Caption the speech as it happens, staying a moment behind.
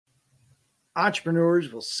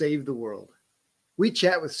Entrepreneurs will save the world. We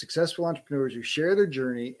chat with successful entrepreneurs who share their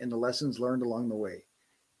journey and the lessons learned along the way.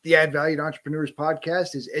 The Add Value to Entrepreneurs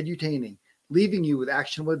podcast is edutaining, leaving you with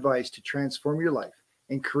actionable advice to transform your life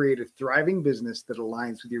and create a thriving business that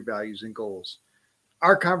aligns with your values and goals.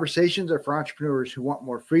 Our conversations are for entrepreneurs who want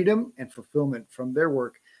more freedom and fulfillment from their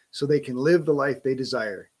work so they can live the life they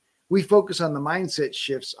desire. We focus on the mindset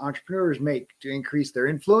shifts entrepreneurs make to increase their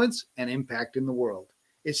influence and impact in the world.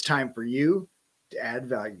 It's time for you to add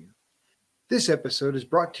value. This episode is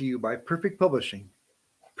brought to you by Perfect Publishing.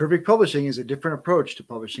 Perfect Publishing is a different approach to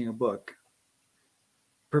publishing a book.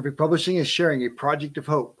 Perfect Publishing is sharing a project of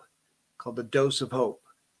hope called The Dose of Hope.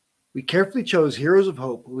 We carefully chose heroes of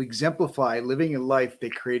hope who exemplify living a life they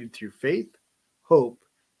created through faith, hope,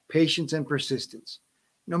 patience, and persistence.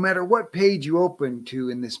 No matter what page you open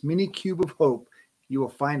to in this mini cube of hope, you will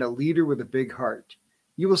find a leader with a big heart.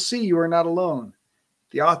 You will see you are not alone.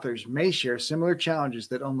 The authors may share similar challenges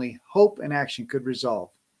that only hope and action could resolve.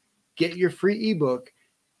 Get your free ebook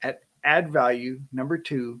at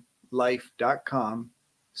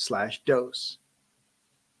addvalue2life.com/dose.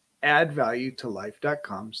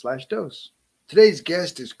 addvalue2life.com/dose. Today's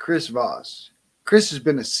guest is Chris Voss. Chris has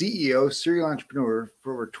been a CEO, serial entrepreneur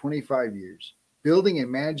for over 25 years, building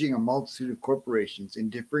and managing a multitude of corporations in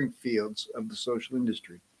differing fields of the social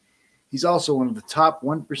industry. He's also one of the top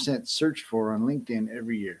 1% searched for on LinkedIn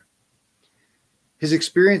every year. His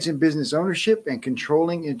experience in business ownership and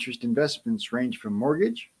controlling interest investments range from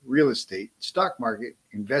mortgage, real estate, stock market,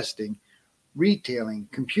 investing, retailing,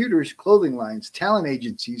 computers, clothing lines, talent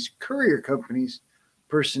agencies, courier companies,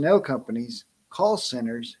 personnel companies, call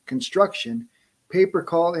centers, construction,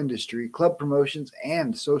 pay-per-call industry, club promotions,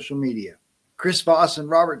 and social media. Chris Voss and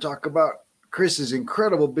Robert talk about Chris's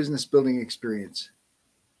incredible business building experience.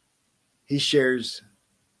 He shares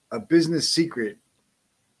a business secret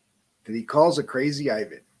that he calls a crazy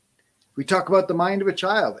Ivan. We talk about the mind of a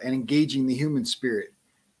child and engaging the human spirit.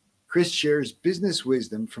 Chris shares business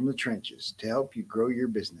wisdom from the trenches to help you grow your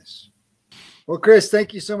business. Well, Chris,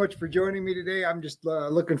 thank you so much for joining me today. I'm just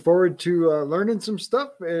looking forward to learning some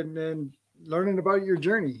stuff and learning about your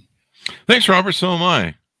journey. Thanks, Robert. So am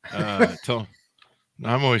I.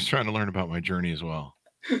 I'm always trying to learn about my journey as well.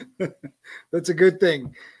 That's a good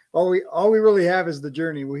thing. All we really have is the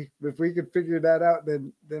journey. If we could figure that out,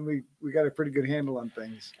 then we got a pretty good handle on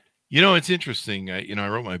things. You know, it's interesting. I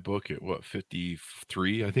wrote my book at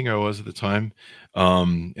 53, I think I was at the time.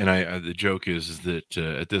 And the joke is that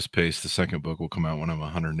at this pace, the second book will come out when I'm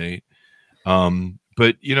 108.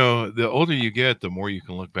 But you know, the older you get, the more you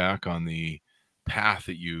can look back on the path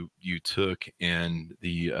that you took and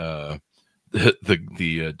the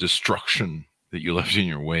destruction that you left in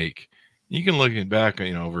your wake. You can look back,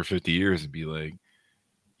 over 50 years and be like,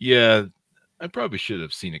 yeah, I probably should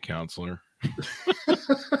have seen a counselor.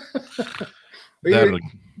 Even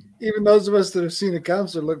those of us that have seen a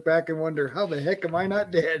counselor look back and wonder, how the heck am I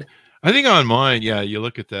not dead? I think on mine, yeah, you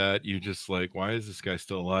look at that, you're just like, why is this guy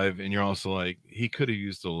still alive? And you're also like, he could have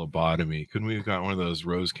used a lobotomy. Couldn't we have got one of those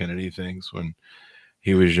Rose Kennedy things when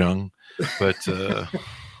he was young? But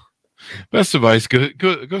best advice,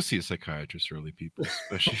 go see a psychiatrist early, people,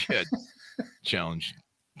 especially if you had challenged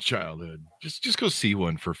childhood. Just go see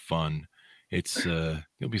one for fun. It's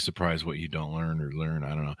you'll be surprised what you don't learn. I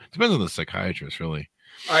don't know. Depends on the psychiatrist, really.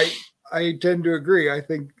 I tend to agree. I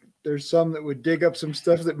think there's some that would dig up some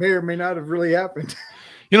stuff that may or may not have really happened.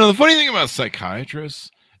 You know, the funny thing about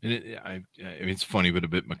psychiatrists, and I mean, it's funny but a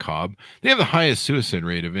bit macabre. They have the highest suicide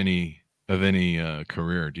rate of any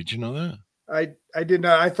career. Did you know that? I did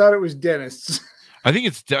not. I thought it was dentists. I think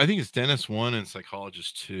it's dentist 1 and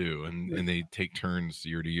psychologist 2, and they take turns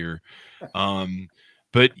year to year.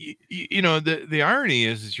 But you know, the irony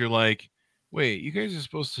is you're like, wait, you guys are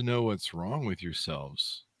supposed to know what's wrong with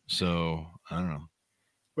yourselves. So I don't know.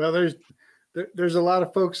 Well, there's a lot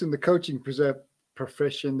of folks in the coaching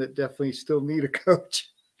profession that definitely still need a coach.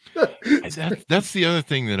 That's the other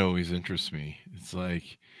thing that always interests me. It's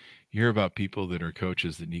like, you hear about people that are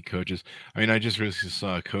coaches that need coaches. I mean, I just recently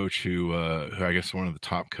saw a coach who I guess one of the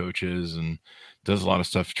top coaches and does a lot of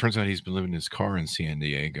stuff. Turns out he's been living in his car in San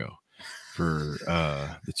Diego for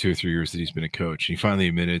the 2 or 3 years that he's been a coach. He finally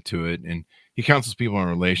admitted to it, and he counsels people on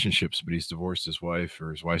relationships, but he's divorced his wife,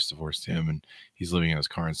 or his wife's divorced him, and he's living in his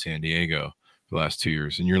car in San Diego for the last 2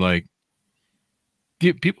 years. And you're like,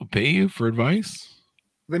 do people pay you for advice?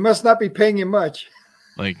 They must not be paying you much.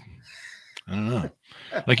 Like, I don't know.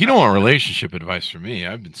 Like, you don't want relationship advice from me.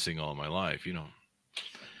 I've been single all my life. You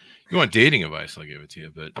want dating advice, I'll give it to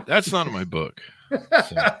you, but that's not in my book.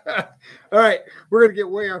 So. All right, we're gonna get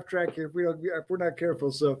way off track here if we're not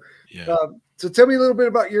careful. So, yeah. So tell me a little bit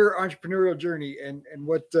about your entrepreneurial journey and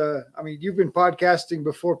what, I mean, you've been podcasting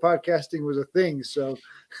before podcasting was a thing. So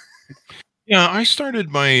Yeah, I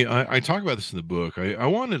started my I talk about this in the book. I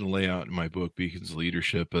wanted to lay out in my book, Beacons of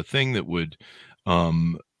Leadership, a thing that would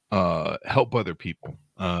um help other people.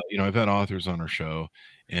 I've had authors on our show,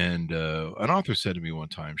 and an author said to me one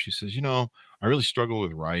time, she says, I really struggle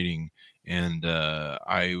with writing, and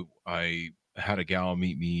I had a gal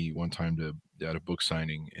meet me one time to at a book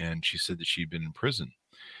signing, and she said that she'd been in prison.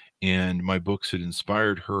 And my books had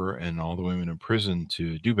inspired her and all the women in prison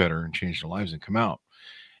to do better and change their lives and come out.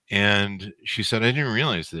 And she said, I didn't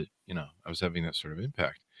realize that, I was having that sort of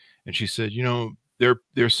impact. And she said,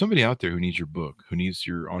 there's somebody out there who needs your book, who needs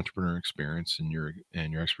your entrepreneur experience and your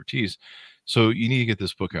expertise. So you need to get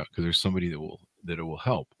this book out because there's somebody that it will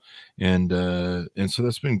help. And so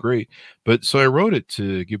that's been great. But so I wrote it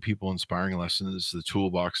to give people inspiring lessons, the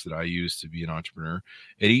toolbox that I use to be an entrepreneur.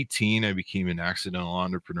 At 18, I became an accidental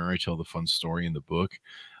entrepreneur. I tell the fun story in the book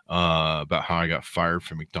about how I got fired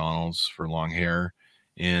from McDonald's for long hair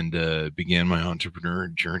and began my entrepreneur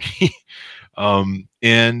journey. And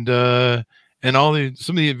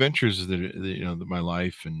some of the adventures that my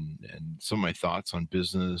life and some of my thoughts on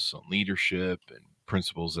business, on leadership, and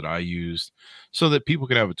principles that I used, so that people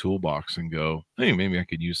could have a toolbox and go, hey, maybe I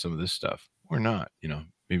could use some of this stuff or not. Maybe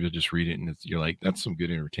you'll just read it and you're like, that's some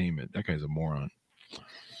good entertainment. That guy's a moron.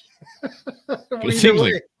 But it seems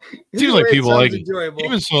like people like it. Enjoyable.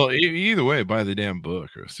 Even so, either way, buy the damn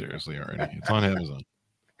book. Or seriously, already, it's on Amazon.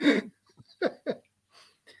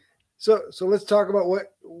 So let's talk about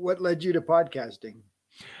what led you to podcasting.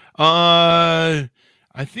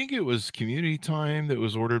 I think it was community time that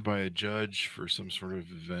was ordered by a judge for some sort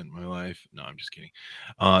of event in my life. No, I'm just kidding.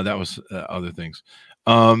 That was other things.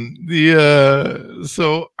 So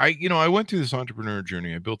I went through this entrepreneur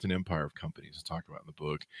journey. I built an empire of companies I talk about in the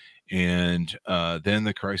book. And then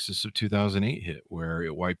the crisis of 2008 hit, where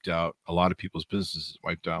it wiped out a lot of people's businesses,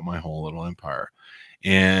 wiped out my whole little empire.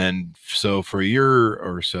 And so for a year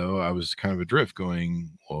or so, I was kind of adrift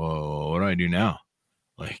going, whoa, what do I do now?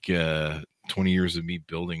 Like 20 years of me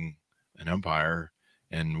building an empire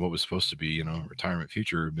and what was supposed to be, retirement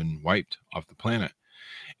future had been wiped off the planet.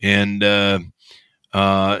 And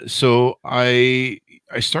so I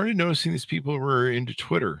started noticing these people were into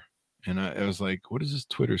Twitter. And I was like, what is this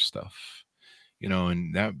Twitter stuff?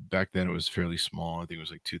 And that back then it was fairly small. I think it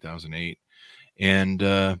was like 2008.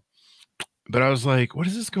 And but I was like, what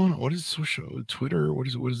is this going on? What is social Twitter? What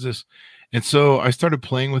is this? And so I started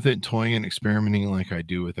playing with it, toying and experimenting like I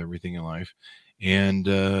do with everything in life. And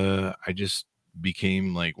I just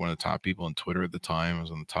became like one of the top people on Twitter at the time. I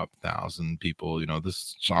was on the top 1,000 people. The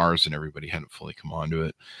stars and everybody hadn't fully come onto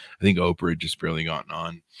it. I think Oprah had just barely gotten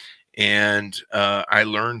on. And I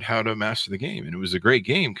learned how to master the game. And it was a great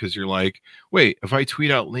game because you're like, wait, if I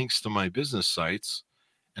tweet out links to my business sites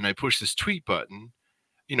and I push this tweet button,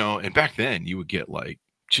 and back then you would get like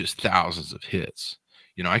just thousands of hits.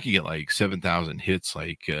 I could get like 7,000 hits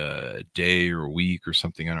like a day or a week or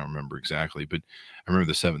something. I don't remember exactly, but I remember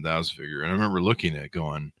the 7,000 figure. And I remember looking at it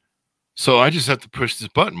going, so I just have to push this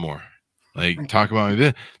button more. Like talk about my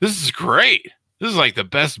business. This is great. This is like the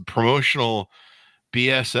best promotional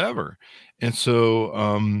BS ever. And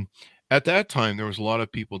so at that time, there was a lot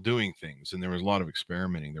of people doing things and there was a lot of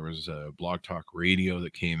experimenting. There was a Blog Talk Radio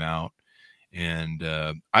that came out. And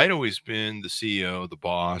I'd always been the CEO, the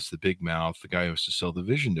boss, the big mouth, the guy who has to sell the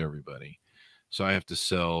vision to everybody. So I have to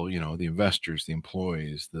sell, the investors, the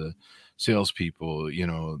employees, the salespeople,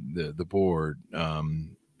 the board,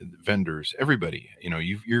 vendors, everybody.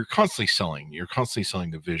 You're constantly selling. You're constantly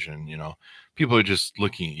selling the vision. People are just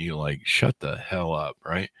looking at you like, shut the hell up,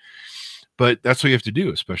 right? But that's what you have to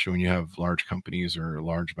do, especially when you have large companies or a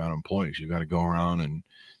large amount of employees. You've got to go around and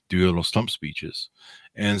do little stump speeches.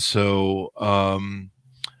 And so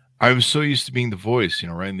I was so used to being the voice,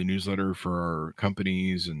 writing the newsletter for our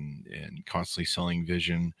companies and constantly selling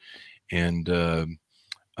vision. And,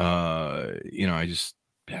 I just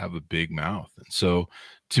have a big mouth. And so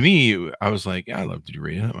to me, I was like, yeah, I love to do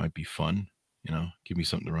radio. That might be fun. Give me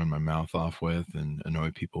something to run my mouth off with and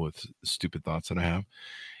annoy people with stupid thoughts that I have.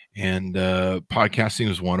 And podcasting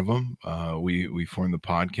was one of them. We formed the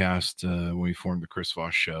podcast when we formed the Chris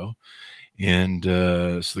Voss Show. And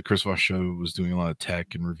so the Chris Voss Show was doing a lot of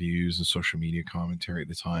tech and reviews and social media commentary at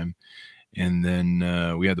the time. And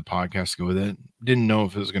then we had the podcast to go with it. Didn't know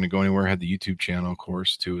if it was going to go anywhere. Had the YouTube channel, of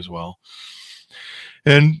course, too, as well.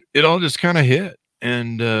 And it all just kind of hit.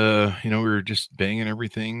 And, we were just banging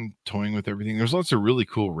everything, toying with everything. There's lots of really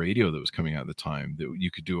cool radio that was coming out at the time that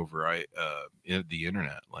you could do over the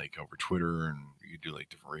internet, like over Twitter, and you could do like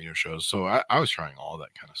different radio shows. So I was trying all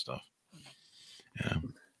that kind of stuff. Yeah.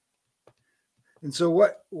 And so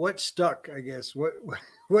what stuck, I guess,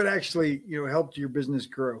 what actually, helped your business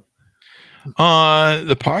grow?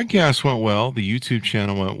 The podcast went well. The YouTube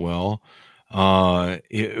channel went well.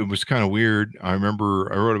 It was kind of weird. I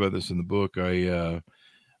remember I wrote about this in the book.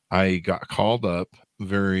 I got called up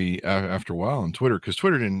after a while on Twitter, because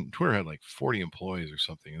Twitter had like 40 employees or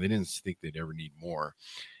something, and they didn't think they'd ever need more.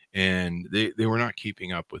 And they were not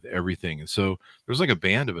keeping up with everything. And so there was like a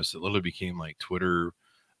band of us that literally became like Twitter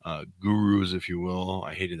gurus, if you will.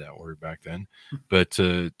 I hated that word back then, but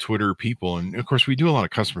Twitter people. And of course, we do a lot of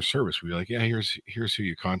customer service. We'd be like, yeah, here's who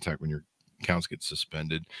you contact when your accounts get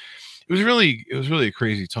suspended. It was really a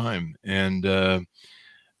crazy time. And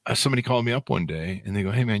somebody called me up one day and they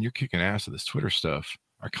go, hey man, you're kicking ass at this Twitter stuff.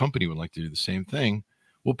 Our company would like to do the same thing.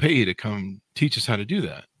 We'll pay you to come teach us how to do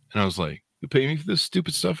that. And I was like, you pay me for this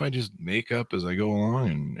stupid stuff I just make up as I go along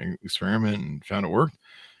and experiment and found it worked?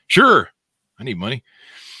 Sure. I need money.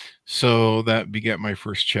 So that begat my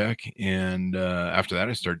first check. And after that,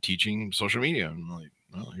 I started teaching social media. I'm like,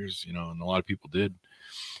 well, here's, and a lot of people did.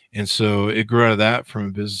 And so it grew out of that, from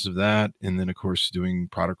a business of that. And then, of course, doing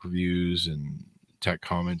product reviews and tech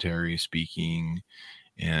commentary, speaking,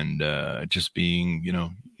 and just being,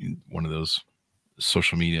 one of those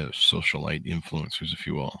social media socialite influencers, if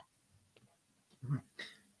you will.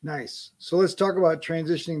 Nice. So let's talk about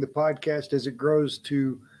transitioning the podcast as it grows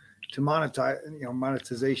to monetize,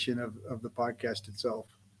 monetization of the podcast itself.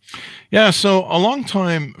 Yeah. So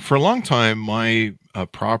for a long time, my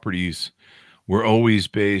properties were always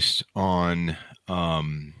based on,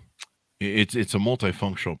 it's a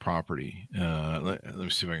multifunctional property. Let me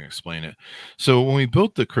see if I can explain it. So when we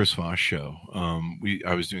built the Chris Voss show,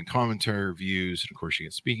 I was doing commentary reviews, and of course you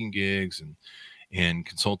get speaking gigs and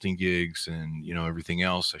consulting gigs and everything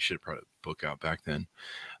else. I should have brought a book out back then.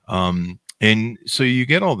 And so you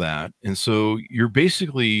get all that, and so you're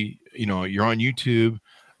basically you're on YouTube.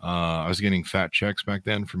 I was getting fat checks back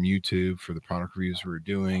then from YouTube for the product reviews we were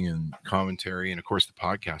doing and commentary, and of course the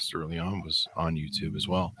podcast early on was on YouTube as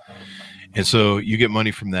well. And so you get money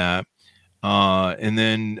from that. And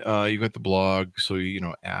then you got the blog. So,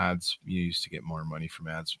 ads, you used to get more money from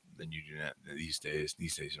ads than you do these days.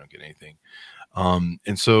 These days, you don't get anything.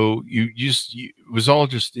 And so it was all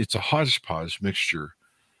it's a hodgepodge mixture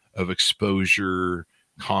of exposure,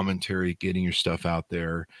 commentary, getting your stuff out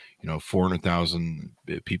there. 400,000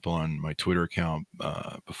 people on my Twitter account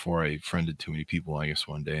before I friended too many people, I guess,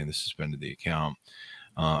 one day, and they suspended the account.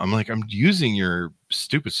 I'm like, I'm using your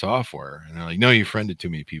stupid software. And they're like, no, you friended too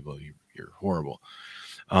many people. You're horrible.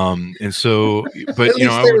 And so, but at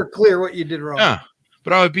least they were clear what you did wrong. Yeah,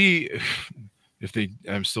 but I would be,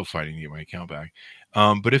 I'm still fighting to get my account back.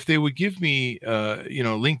 But if they would give me,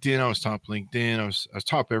 LinkedIn, I was top LinkedIn. I was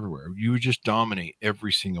top everywhere. You would just dominate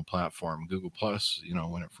every single platform. Google Plus,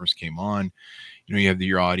 when it first came on, you have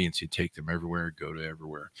your audience, you take them everywhere, go to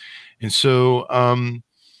everywhere. And so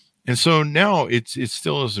now it's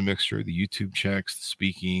still is a mixture. The YouTube checks, the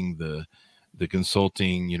speaking, the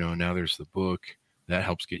consulting, now there's the book that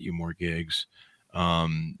helps get you more gigs.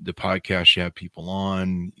 The podcast, you have people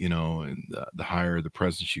on, and the higher the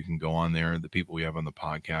presence you can go on there. The people we have on the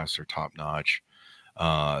podcast are top notch.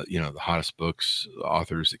 The hottest books,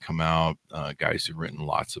 authors that come out, guys who've written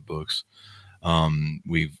lots of books.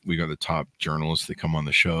 We got the top journalists that come on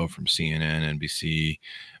the show from CNN, NBC,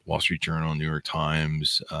 Wall Street Journal, New York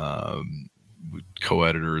Times,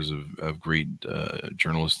 co-editors of great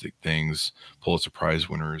journalistic things, Pulitzer Prize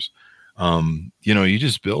winners. You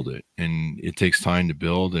just build it, and it takes time to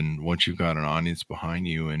build. And once you've got an audience behind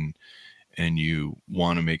you and you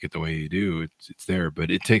want to make it the way you do, it's there,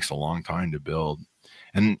 but it takes a long time to build.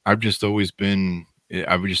 And I've just always been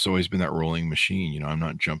that rolling machine. I'm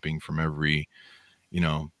not jumping from every,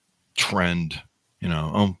 trend,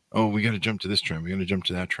 oh, we got to jump to this trend. We got to jump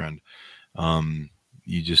to that trend.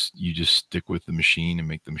 You just stick with the machine and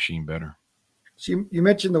make the machine better. So you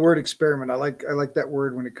mentioned the word experiment. I like that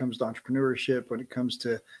word when it comes to entrepreneurship, when it comes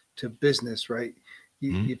to business, right?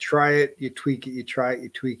 You try it, you tweak it, you try it, you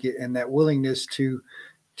tweak it, and that willingness to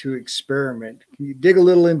experiment. Can you dig a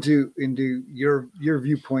little into your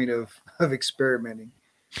viewpoint of experimenting?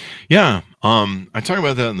 Yeah. I talk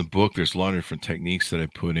about that in the book. There's a lot of different techniques that I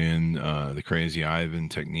put in, the crazy Ivan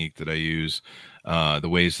technique that I use, the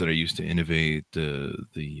ways that I used to innovate, the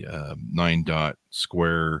 9-dot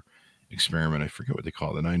square experiment. I forget what they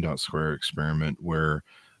call it, the 9-dot square experiment, where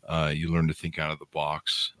you learn to think out of the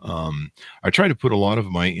box. I try to put a lot of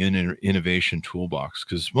my innovation toolbox,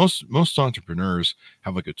 because most entrepreneurs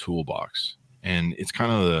have like a toolbox, and it's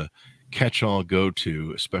kind of the catch-all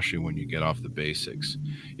go-to, especially when you get off the basics.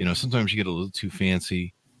 Sometimes you get a little too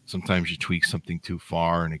fancy, Sometimes you tweak something too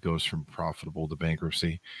far and it goes from profitable to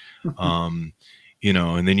bankruptcy. Um,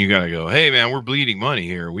 and then you got to go, hey man, we're bleeding money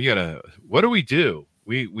here. What do we do?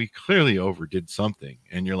 We clearly overdid something.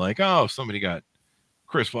 And you're like, oh,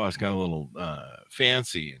 Chris Voss got a little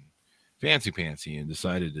fancy and fancy pantsy and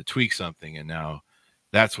decided to tweak something. And now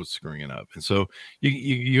that's what's screwing it up. And so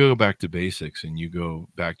you go back to basics and you go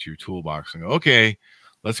back to your toolbox and go, okay,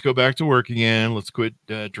 let's go back to work again. Let's quit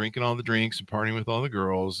drinking all the drinks and partying with all the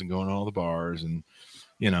girls and going to all the bars. And,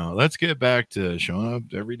 let's get back to showing up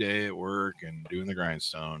every day at work and doing the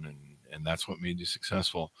grindstone. And that's what made you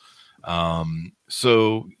successful.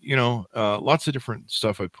 So, lots of different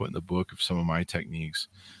stuff I put in the book of some of my techniques.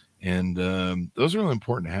 And those are really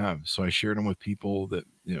important to have. So I shared them with people that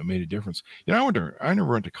made a difference. I never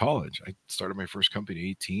went to college. I started my first company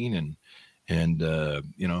at 18, and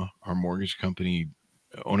our mortgage company,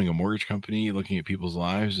 owning a mortgage company, looking at people's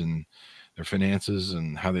lives and their finances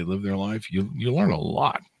and how they live their life. You learn a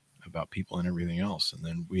lot about people and everything else. And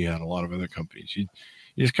then we had a lot of other companies. You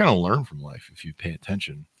just kind of learn from life if you pay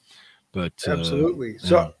attention. But absolutely.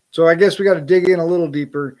 So I guess we got to dig in a little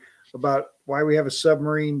deeper about why we have a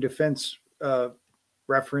submarine defense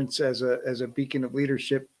reference as a beacon of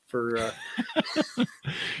leadership for.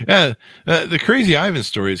 Yeah, the Crazy Ivan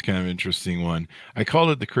story is kind of an interesting one. I called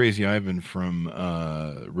it the Crazy Ivan from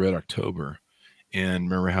Red October, and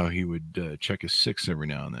remember how he would check his six every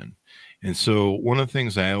now and then. And so one of the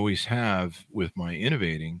things I always have with my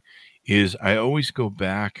innovating is I always go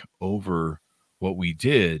back over what we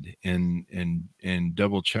did and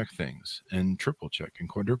double check things and triple check and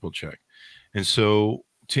quadruple check. And so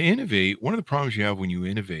to innovate, one of the problems you have when you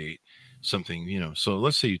innovate something, so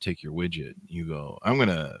let's say you take your widget, you go, I'm going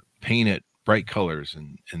to paint it bright colors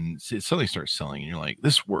and it suddenly starts selling and you're like,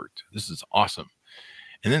 this worked. This is awesome.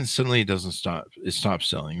 And then suddenly it stops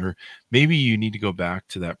selling. Or maybe you need to go back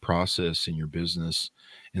to that process in your business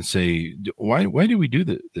and say, why do we do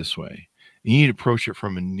this way? You need to approach it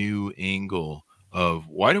from a new angle of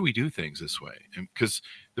why do we do things this way? And because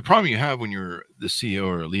the problem you have when you're the CEO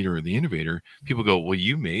or a leader or the innovator, people go, well,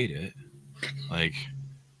 you made it. Like,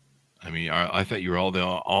 I mean, I thought you were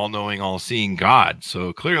all-knowing, all-seeing God.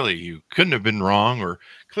 So clearly you couldn't have been wrong, or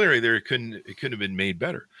clearly it couldn't have been made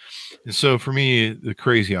better. And so for me, the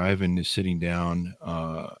Crazy Ivan is sitting down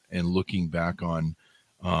and looking back on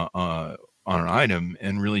an item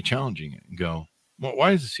and really challenging it and go, well,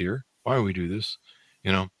 why is this here? Why do we do this?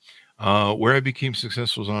 Where I became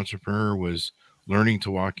successful as an entrepreneur was learning to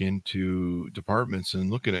walk into departments and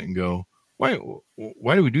look at it and go, why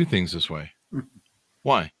do we do things this way?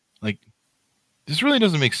 Why? Like, this really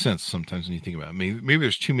doesn't make sense sometimes when you think about it. Maybe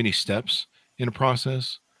there's too many steps in a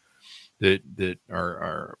process that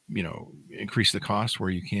are increase the cost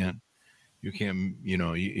where you can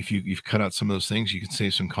if you've cut out some of those things, you can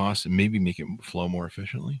save some costs and maybe make it flow more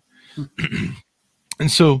efficiently.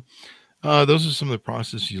 And so those are some of the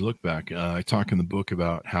processes you look back. I talk in the book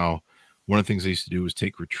about how one of the things I used to do was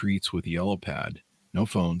take retreats with a yellow pad, no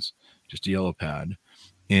phones, just a yellow pad,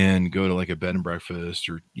 and go to like a bed and breakfast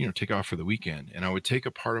or, take off for the weekend. And I would take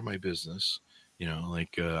a part of my business,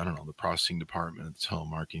 like, I don't know, the processing department, the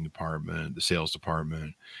telemarketing department, the sales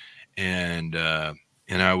department. And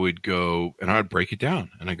I would go and I would break it down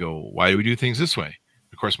and I go, why do we do things this way?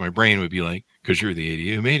 Of course, my brain would be like, because you're the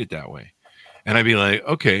idiot who made it that way. And I'd be like,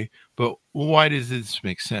 okay, but why does this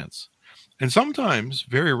make sense? And sometimes,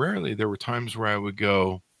 very rarely, there were times where I would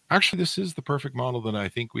go, actually, this is the perfect model that I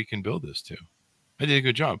think we can build this to. I did a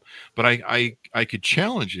good job, but I could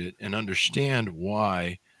challenge it and understand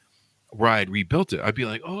why I'd rebuilt it. I'd be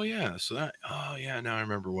like, oh yeah, now I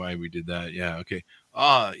remember why we did that. Yeah, okay.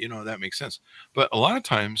 That makes sense. But a lot of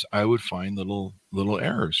times I would find little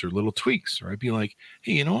errors or little tweaks, or I'd be like,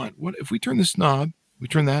 hey, you know what if we turn this knob, we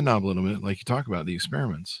turn that knob a little bit, like you talk about the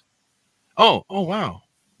experiments. Oh wow,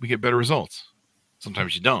 we get better results.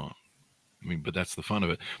 Sometimes you don't. I mean, but that's the fun of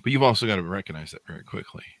it. But you've also got to recognize that very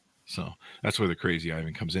quickly. So that's where the Crazy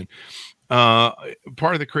Ivan comes in.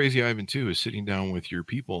 Part of the Crazy Ivan too is sitting down with your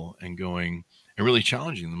people and going and really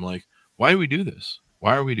challenging them, like, why do we do this?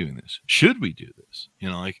 Why are we doing this? Should we do this?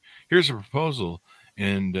 Like, here's a proposal,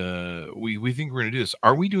 and we think we're going to do this.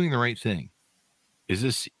 Are we doing the right thing?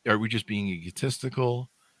 Are we just being egotistical?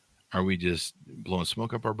 Are we just blowing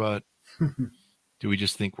smoke up our butt? Do we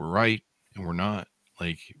just think we're right and we're not?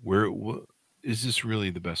 Like, is this really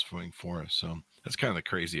the best thing for us? So that's kind of the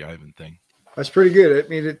Crazy Ivan thing. That's pretty good. I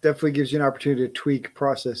mean, it definitely gives you an opportunity to tweak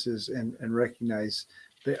processes and recognize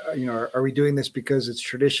that, are we doing this because it's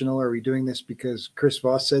traditional? Are we doing this because Chris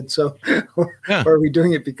Voss said so? Or are we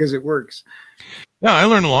doing it because it works? Yeah, I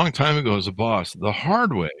learned a long time ago as a boss, the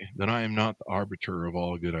hard way, that I am not the arbiter of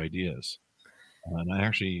all good ideas. And I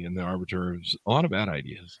actually am the arbiter of a lot of bad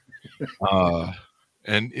ideas. Uh,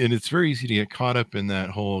 and it's very easy to get caught up in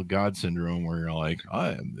that whole God syndrome where you're like,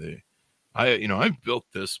 I've built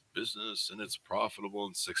this business and it's profitable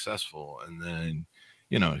and successful, and then,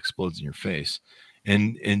 explodes in your face.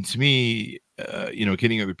 And to me,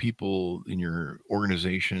 getting other people in your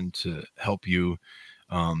organization to help you,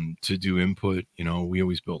 to do input. We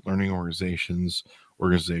always built learning organizations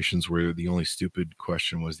where the only stupid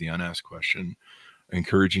question was the unasked question,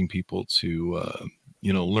 encouraging people to,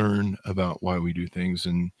 learn about why we do things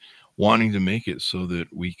and wanting to make it so that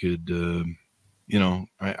we could,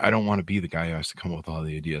 I don't want to be the guy who has to come up with all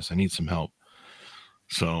the ideas. I need some help.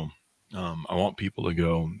 So I want people to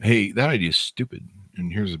go, hey, that idea is stupid,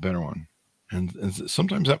 and here's a better one. And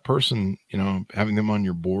sometimes that person, having them on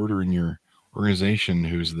your board or in your organization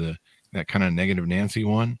who's that kind of negative Nancy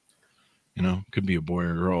one, could be a boy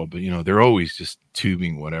or girl, but they're always just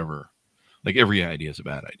tubing whatever. Like every idea is a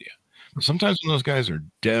bad idea. But sometimes when those guys are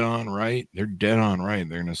dead on right, they're dead on right.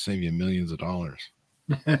 They're going to save you millions of dollars.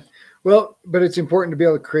 Well, but it's important to be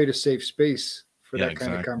able to create a safe space for Yeah, that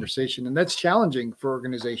kind of exactly. conversation. And that's challenging for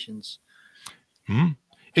organizations.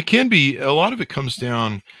 It can be. A lot of it comes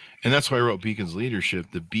down, and that's why I wrote Beacon's Leadership.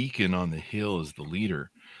 The beacon on the hill is the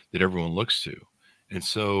leader that everyone looks to. And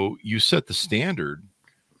so you set the standard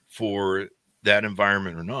for that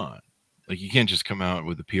environment or not. Like you can't just come out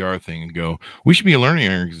with a PR thing and go, we should be a learning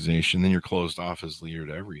organization. Then you're closed off as leader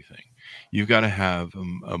to everything. You've got to have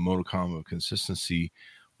a modicum of consistency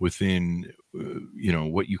within,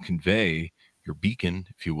 what you convey, your beacon,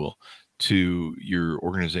 if you will, to your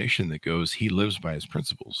organization that goes, he lives by his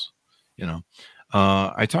principles.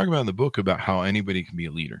 I talk about in the book about how anybody can be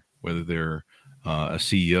a leader, whether they're a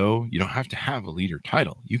CEO. You don't have to have a leader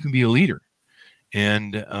title. You can be a leader.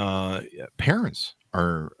 And parents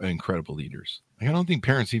are incredible leaders. Like, I don't think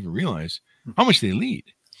parents even realize how much they lead.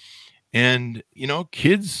 And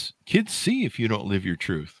kids see if you don't live your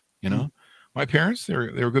truth. My parents, they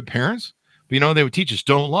were good parents, but they would teach us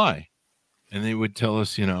don't lie, and they would tell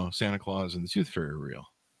us, Santa Claus and the Tooth Fairy are real,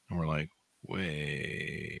 and we're like,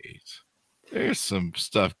 wait, there's some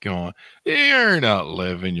stuff going. You're not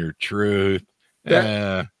living your truth.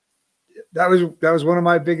 That was one of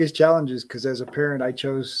my biggest challenges, because as a parent, I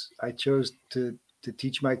chose to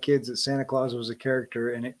teach my kids that Santa Claus was a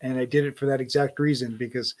character, and I did it for that exact reason,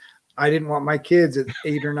 because I didn't want my kids at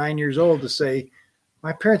 8 or 9 years old to say,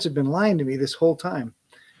 my parents have been lying to me this whole time.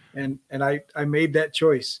 And I made that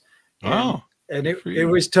choice. Wow. And it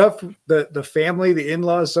was tough. The family, the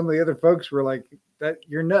in-laws, some of the other folks were like, that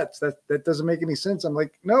you're nuts. That doesn't make any sense. I'm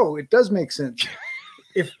like, no, it does make sense.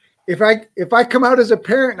 If I come out as a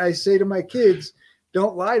parent and I say to my kids,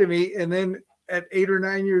 don't lie to me, and then at 8 or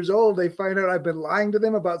 9 years old, they find out I've been lying to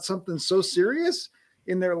them about something so serious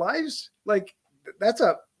in their lives, like that's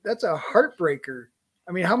a heartbreaker.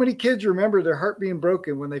 I mean, how many kids remember their heart being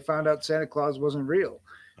broken when they found out Santa Claus wasn't real?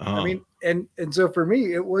 I mean, and so for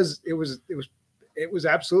me, it was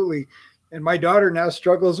absolutely. And my daughter now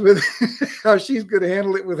struggles with how she's going to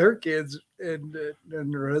handle it with her kids and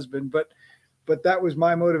her husband. But that was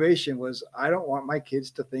my motivation, was I don't want my kids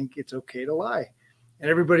to think it's okay to lie. And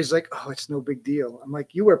everybody's like, oh, it's no big deal. I'm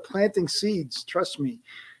like, you are planting seeds. Trust me.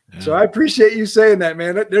 Yeah. So I appreciate you saying that,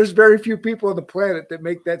 man. There's very few people on the planet that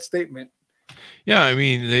make that statement. Yeah, I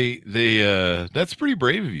mean, they that's pretty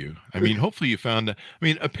brave of you. I mean, hopefully you found. I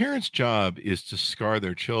mean, a parent's job is to scar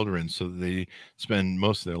their children so that they spend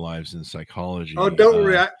most of their lives in psychology. Oh, don't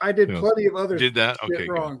worry, I did plenty of other. Did that? Okay,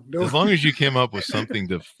 wrong. As long as you came up with something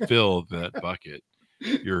to fill that bucket,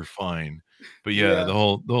 you're fine. But yeah, the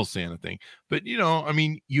whole Santa thing. But I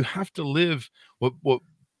mean, you have to live what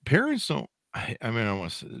parents don't. I mean, I don't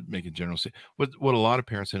want to make a general say. What a lot of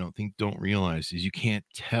parents don't realize is you can't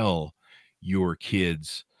tell your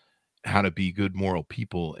kids how to be good moral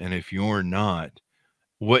people, and if you're not,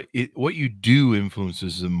 what you do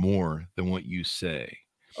influences them more than what you say.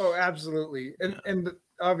 Oh, absolutely. And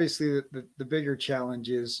obviously the bigger challenge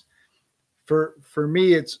is for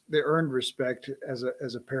me, it's the earned respect as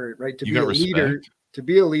a parent, right? To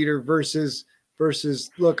be a leader versus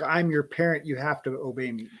look, I'm your parent, you have to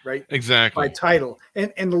obey me, right? Exactly. By title.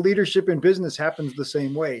 And the leadership in business happens the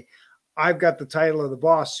same way. I've got the title of the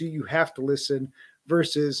boss, so you have to listen,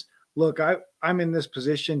 versus look, I'm in this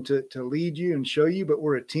position to lead you and show you, but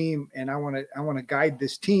we're a team, and I want to guide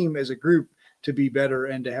this team as a group to be better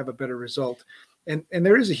and to have a better result. And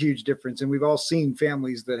there is a huge difference. And we've all seen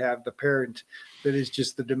families that have the parent that is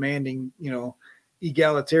just the demanding,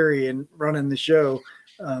 egalitarian running the show.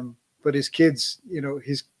 But his kids,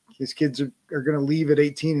 his kids are going to leave at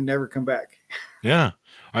 18 and never come back. Yeah.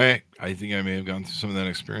 I think I may have gone through some of that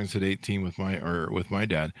experience at 18 with my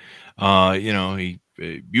dad.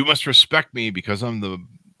 You must respect me because I'm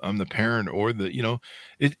the parent, or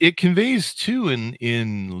it conveys too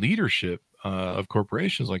in leadership of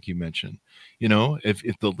corporations, like you mentioned.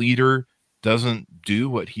 If the leader doesn't do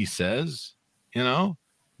what he says,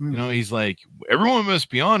 he's like, everyone must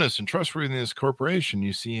be honest and trustworthy in this corporation.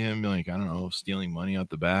 You see him like, I don't know, stealing money out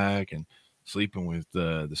the back and sleeping with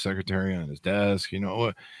the secretary on his desk, and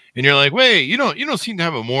you're like, wait, you don't seem to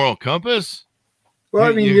have a moral compass. Well,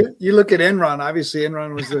 I mean, you look at Enron. Obviously,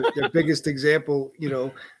 Enron was the biggest example.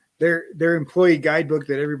 Their employee guidebook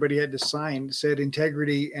that everybody had to sign said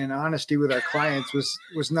integrity and honesty with our clients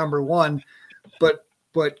was number one, but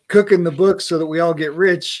cooking the books so that we all get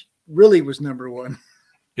rich really was number one.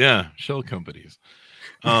 Yeah, shell companies.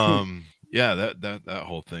 Yeah, that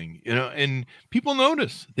whole thing, and people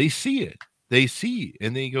notice, they see it,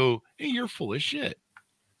 and they go, hey, you're full of shit.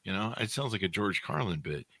 It sounds like a George Carlin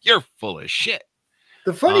bit. You're full of shit.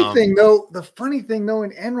 The funny thing though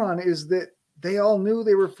in Enron is that they all knew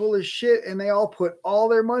they were full of shit and they all put all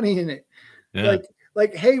their money in it. Yeah.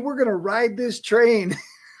 Like, hey, we're going to ride this train.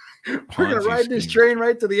 We're going to ride this train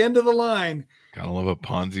right to the end of the line. Gotta love a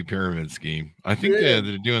Ponzi pyramid scheme. I think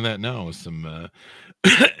they're doing that now with some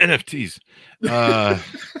NFTs. And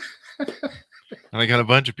I got a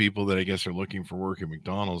bunch of people that I guess are looking for work at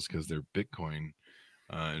McDonald's because their Bitcoin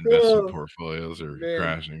investment portfolios are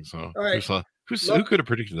crashing. So right. Who could have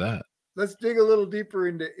predicted that? Let's dig a little deeper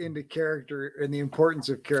into character and the importance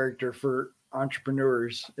of character for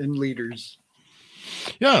entrepreneurs and leaders.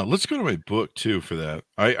 Yeah, let's go to my book too for that.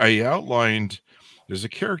 I outlined, there's a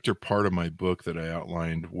character part of my book that I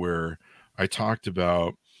outlined where I talked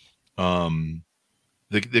about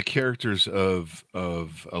the characters of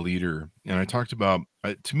a leader, and I talked about,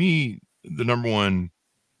 to me, the number one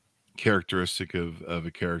characteristic of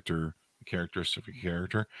a character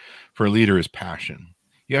for a leader is passion.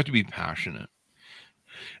 You have to be passionate,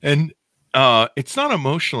 and it's not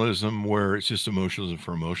emotionalism where it's just emotionalism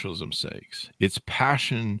for emotionalism's sakes. It's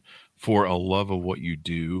passion for a love of what you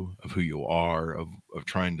do, of who you are, of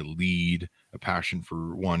trying to lead, a passion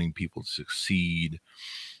for wanting people to succeed.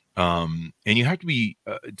 And you have to be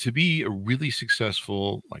a really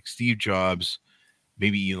successful, like Steve Jobs,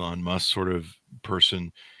 maybe Elon Musk sort of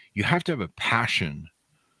person. You have to have a passion,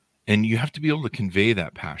 and you have to be able to convey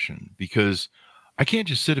that passion, because I can't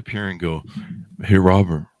just sit up here and go, hey,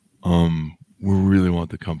 Robert, we really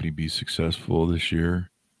want the company to be successful this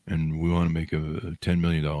year, and we want to make $10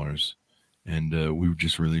 million, and we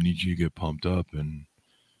just really need you to get pumped up, and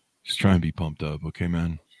just try and be pumped up. Okay,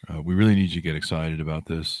 man. We really need you to get excited about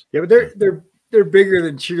this. Yeah, but they're bigger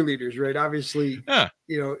than cheerleaders, right? Obviously,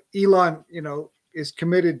 Elon, is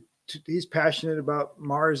committed to, he's passionate about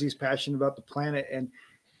Mars. He's passionate about the planet, and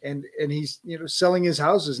he's, selling his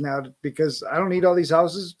houses now because I don't need all these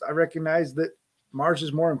houses. I recognize that Mars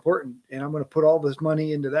is more important, and I'm going to put all this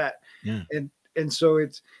money into that. Yeah. And so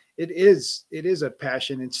it is a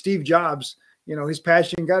passion. And Steve Jobs, his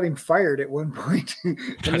passion got him fired at one point. And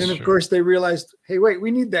then of course they realized, hey, wait,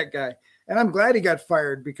 we need that guy. And I'm glad he got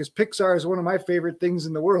fired, because Pixar is one of my favorite things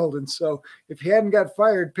in the world. And so if he hadn't got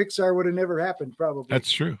fired, Pixar would have never happened, probably.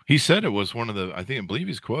 That's true. He said it was one of the, I believe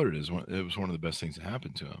he's quoted as it was one of the best things that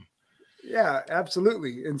happened to him. Yeah,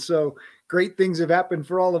 absolutely. And so great things have happened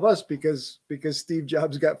for all of us because Steve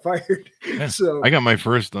Jobs got fired. Yeah. So I got my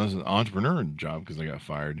first entrepreneur job because I got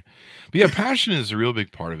fired. But yeah, passion is a real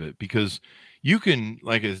big part of it, because you can,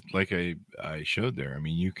 like I showed there, I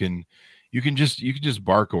mean, you can just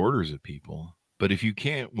bark orders at people, but if you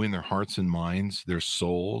can't win their hearts and minds, their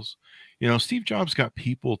souls, Steve Jobs got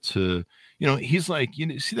people to, he's like,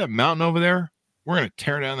 see that mountain over there? We're going to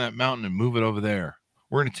tear down that mountain and move it over there.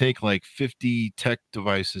 We're going to take like 50 tech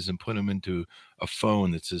devices and put them into a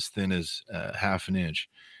phone that's as thin as half an inch.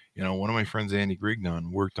 One of my friends, Andy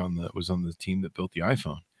Grignon, was on the team that built the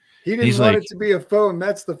iPhone. He didn't want it to be a phone.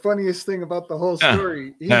 That's the funniest thing about the whole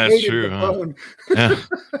story. He hated the phone. Yeah.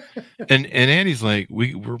 And Andy's like,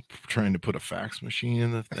 we're trying to put a fax machine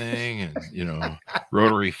in the thing, and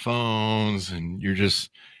rotary phones, and you're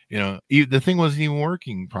just, the thing wasn't even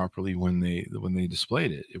working properly when they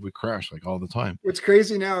displayed it. It would crash like all the time. What's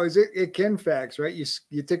crazy now is it can fax, right?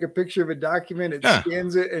 You take a picture of a document, it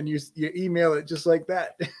scans it, and you email it just like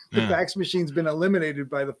that. The fax machine's been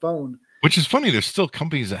eliminated by the phone. Which is funny. There's still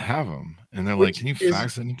companies that have them, and they're like, "Can you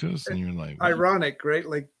fax anything to us?" And you're like, what? Ironic, right?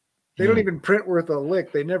 Like they don't even print worth a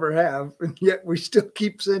lick. They never have, and yet we still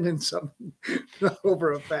keep sending something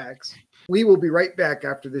over a fax. We will be right back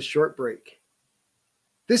after this short break.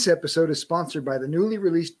 This episode is sponsored by the newly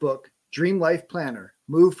released book, Dream Life Planner,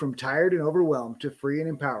 Move from Tired and Overwhelmed to Free and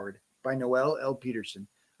Empowered by Noelle L. Peterson,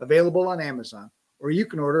 available on Amazon, or you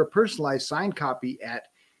can order a personalized signed copy at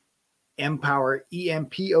Empower,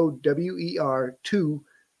 EMPOWER 2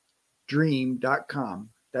 dream.com.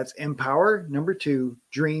 That's Empower 2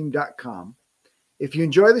 dream.com. If you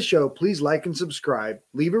enjoy the show, please like and subscribe,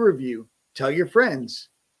 leave a review, tell your friends.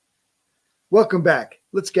 Welcome back.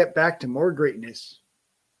 Let's get back to more greatness.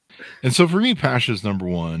 And so for me, passion is number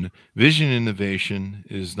one. Vision innovation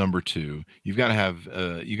is number two. You've got to have,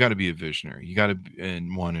 you got to be a visionary. You got to,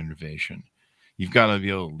 and one innovation. You've got to be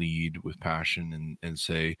able to lead with passion and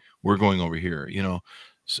say, we're going over here. You know,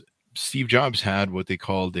 Steve Jobs had what they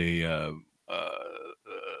called a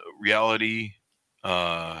reality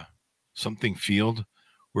something field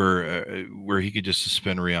where he could just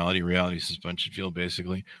suspend reality suspension field,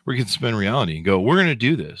 basically, where he could suspend reality and go, we're going to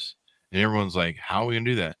do this. And everyone's like, how are we going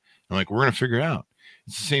to do that? I'm like, we're going to figure it out.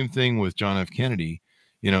 It's the same thing with John F. Kennedy,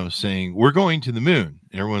 you know, saying we're going to the moon.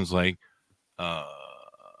 And everyone's like, what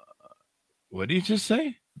did you just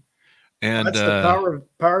say? And that's the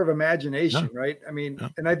power of imagination, right? I mean,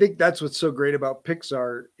 and I think that's what's so great about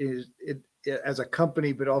Pixar is it as a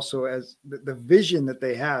company, but also as the vision that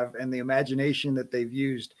they have and the imagination that they've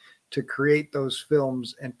used to create those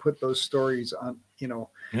films and put those stories on, you know,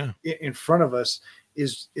 in front of us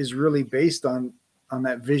is really based on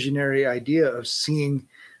that visionary idea of seeing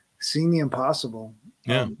the impossible.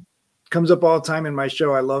 Comes up all the time in my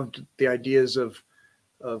show. I loved the ideas of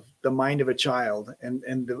the mind of a child and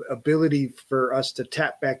the ability for us to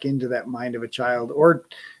tap back into that mind of a child, or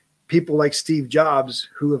people like Steve Jobs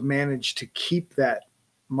who have managed to keep that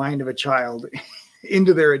mind of a child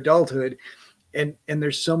into their adulthood. And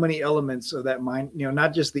there's so many elements of that mind, you know,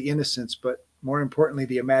 not just the innocence, but more importantly,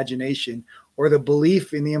 the imagination or the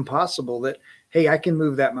belief in the impossible that, hey, I can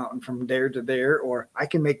move that mountain from there to there, or I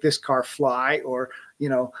can make this car fly, or, you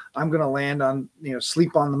know, I'm going to land on, you know,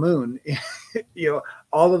 sleep on the moon. You know,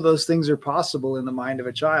 all of those things are possible in the mind of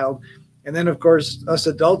a child. And then, of course, us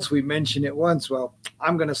adults, we mention it once, well,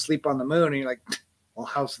 I'm going to sleep on the moon. And you're like, well,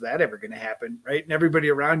 how's that ever going to happen? Right. And everybody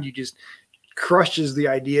around you just crushes the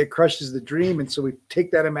idea, crushes the dream. And so we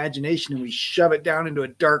take that imagination and we shove it down into a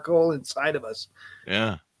dark hole inside of us.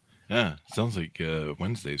 Yeah. Sounds like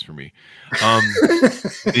Wednesdays for me.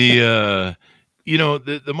 The you know,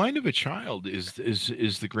 the mind of a child is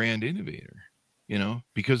the grand innovator, you know,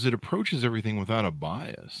 because it approaches everything without a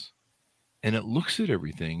bias, and it looks at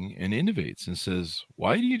everything and innovates and says,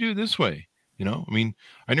 why do you do it this way? You know, I mean,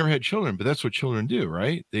 I never had children, but that's what children do,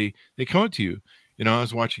 right? They come up to you. You know, I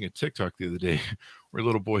was watching a TikTok the other day where a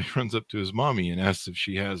little boy runs up to his mommy and asks if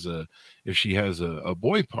she has a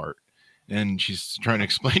boy part. And she's trying to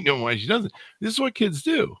explain to him why she doesn't. This is what kids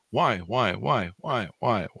do. Why? It's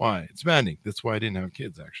maddening. That's why I didn't have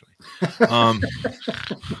kids, actually.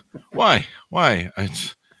 Why? I'm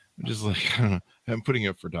just like, I don't know. I'm putting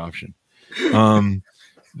up for adoption.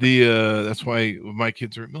 That's why my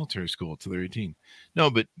kids are at military school till they're 18. No,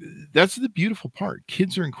 but that's the beautiful part.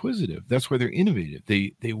 Kids are inquisitive. That's why they're innovative.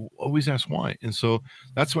 They always ask why. And so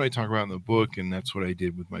that's what I talk about in the book. And that's what I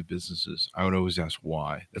did with my businesses. I would always ask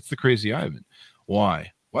why. That's the crazy Ivan.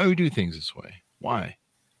 Why do we do things this way? Why?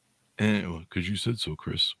 And because you said so,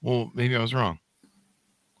 Chris. Well, maybe I was wrong.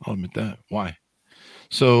 I'll admit that. Why?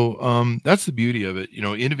 So that's the beauty of it. You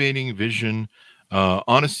know, innovating, vision,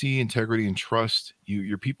 honesty, integrity, and trust.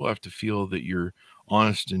 Your people have to feel that you're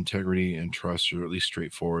honest, integrity, and trust, or at least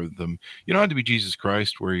straightforward with them. You don't have to be Jesus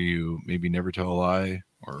Christ, where you maybe never tell a lie,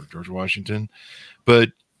 or George Washington, but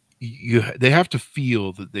they have to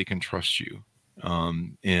feel that they can trust you,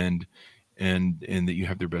 and that you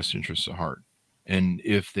have their best interests at heart. And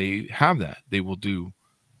if they have that, they will do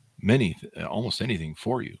almost anything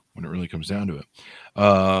for you when it really comes down to it.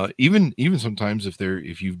 Even sometimes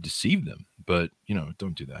if you've deceived them, but you know,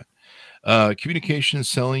 don't do that. Communication and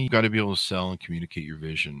selling, you've got to be able to sell and communicate your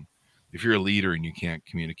vision. If you're a leader and you can't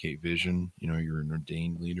communicate vision, you know, you're an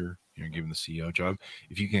ordained leader, you're given the CEO job.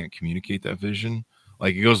 If you can't communicate that vision,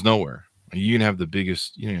 like, it goes nowhere. You can have the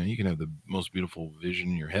biggest, you know, you can have the most beautiful vision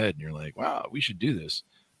in your head and you're like, wow, we should do this,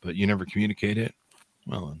 but you never communicate it.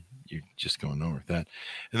 Well, you're just going nowhere with that.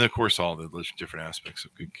 And then, of course, all the different aspects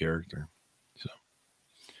of good character. So,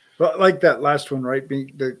 but like that last one, right?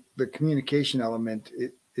 Being the communication element,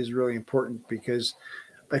 it is really important, because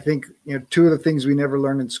I think, you know, two of the things we never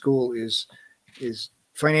learn in school is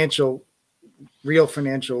real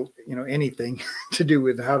financial, you know, anything to do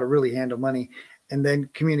with how to really handle money, and then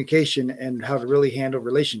communication and how to really handle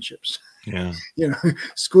relationships. Yeah.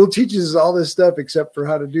 School teaches us all this stuff except for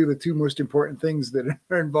how to do the two most important things that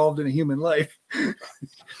are involved in a human life.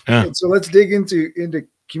 Yeah. And so let's dig into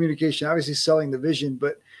communication. Obviously, selling the vision,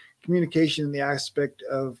 but communication in the aspect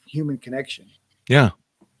of human connection. Yeah.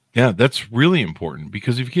 Yeah. That's really important,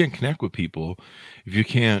 because if you can't connect with people, if you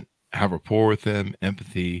can't have rapport with them,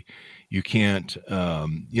 empathy, you can't,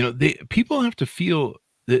 people have to feel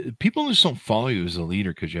that people just don't follow you as a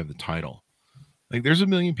leader because you have the title. Like, there's a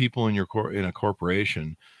million people in in a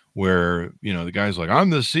corporation where, the guy's like, I'm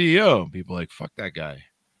the CEO. People are like, fuck that guy.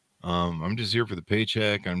 I'm just here for the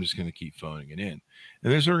paycheck. I'm just going to keep phoning it in.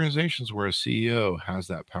 And there's organizations where a CEO has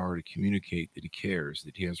that power to communicate that he cares,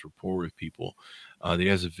 that he has rapport with people, that he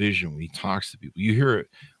has a vision when he talks to people. You hear it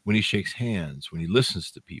when he shakes hands, when he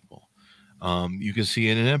listens to people. You can see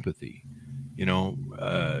it in empathy, in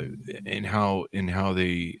how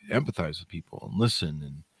they empathize with people and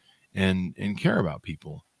listen and care about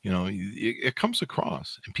people. It comes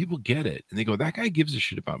across and people get it, and they go, that guy gives a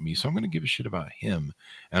shit about me, so I'm going to give a shit about him,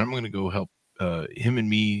 and I'm going to go help him and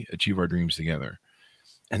me achieve our dreams together.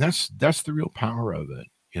 And that's the real power of it.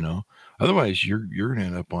 Otherwise you're going to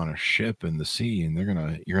end up on a ship in the sea, and you're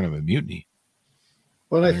going to have a mutiny.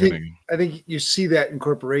 Well, And I think you see that in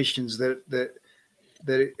corporations that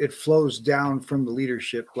it flows down from the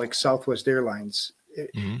leadership, like Southwest Airlines.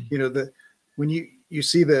 Mhm. When you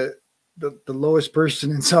see the lowest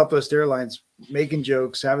person in Southwest Airlines making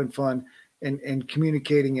jokes, having fun, and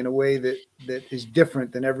communicating in a way that is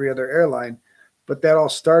different than every other airline, but that all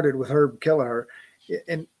started with Herb Kelleher,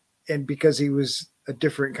 and because he was a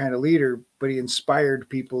different kind of leader, but he inspired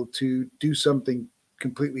people to do something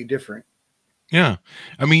completely different. Yeah.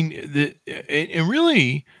 I mean, and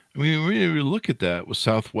really, I mean, we look at that with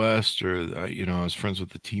Southwest, or, I was friends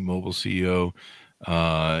with the T-Mobile CEO,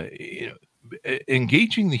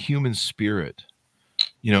 engaging the human spirit,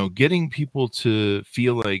 getting people to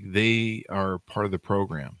feel like they are part of the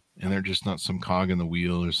program and they're just not some cog in the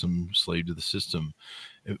wheel or some slave to the system.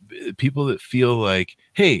 People that feel like,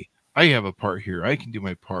 hey, I have a part here. I can do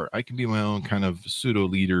my part. I can be my own kind of pseudo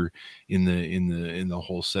leader in the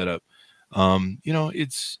whole setup.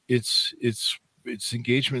 It's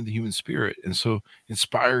engagement in the human spirit, and so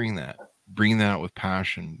inspiring that, bringing that out with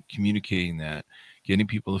passion, communicating that, getting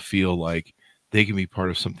people to feel like they can be part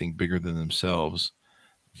of something bigger than themselves.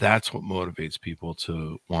 That's what motivates people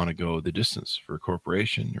to want to go the distance for a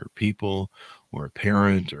corporation or people or a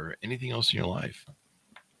parent or anything else in your life.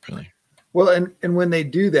 Really. Well, and when they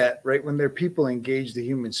do that, right, when their people engage the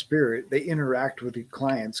human spirit, they interact with the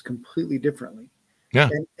clients completely differently. Yeah.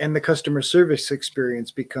 And the customer service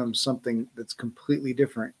experience becomes something that's completely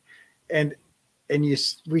different. And I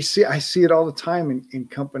see it all the time in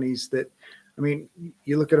companies that, I mean,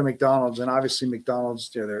 you look at a McDonald's, and obviously McDonald's,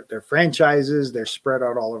 they're franchises, they're spread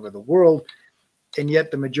out all over the world, and yet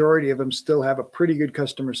the majority of them still have a pretty good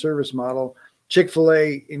customer service model.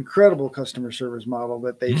 Chick-fil-A, incredible customer service model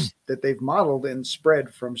that they've modeled and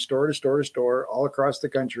spread from store to store to store all across the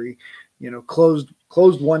country. Closed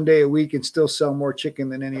one day a week and still sell more chicken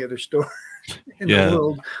than any other store in the Yeah.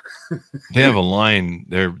 world. They have a line.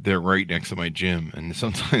 They're right next to my gym, and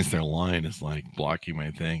sometimes their line is like blocking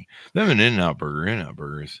my thing. They have an In-N-Out Burger. In-N-Out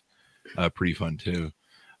Burgers, pretty fun too.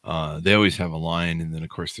 They always have a line, and then of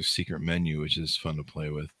course their secret menu, which is fun to play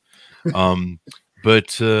with. Um,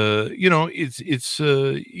 but it's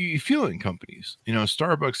you feel it in companies.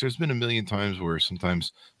 Starbucks. There's been a million times where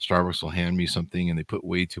sometimes Starbucks will hand me something and they put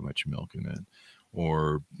way too much milk in it,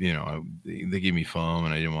 or they gave me foam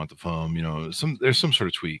and I didn't want the foam. There's some sort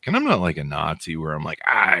of tweak, and I'm not like a Nazi where I'm like,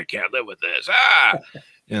 I can't live with this.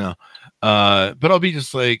 you know, but I'll be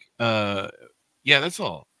just like, yeah, that's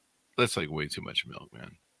all. That's like way too much milk,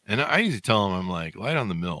 man. And I usually tell them, I'm like, light on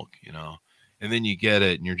the milk, and then you get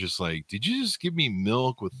it and you're just like, did you just give me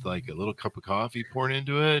milk with like a little cup of coffee poured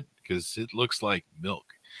into it? Because it looks like milk.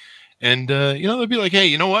 And they'll be like, hey,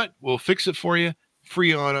 you know what? We'll fix it for you,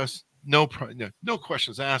 free on us, no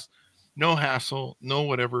questions asked, no hassle, no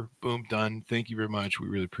whatever. Boom, done. Thank you very much. We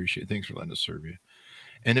really appreciate it. Thanks for letting us serve you.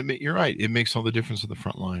 And you're right. It makes all the difference at the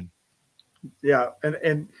front line. Yeah,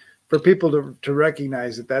 and for people to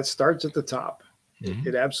recognize that starts at the top. Mm-hmm.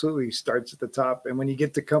 It absolutely starts at the top. And when you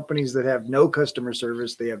get to companies that have no customer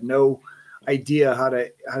service, they have no idea how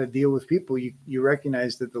to deal with people. You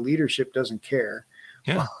recognize that the leadership doesn't care.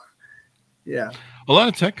 Yeah. Well, yeah. A lot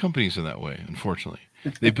of tech companies are that way, unfortunately.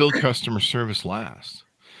 They build customer service last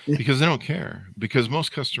because they don't care. Because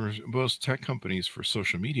most tech companies for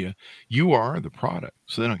social media, you are the product.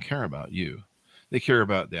 So they don't care about you. They care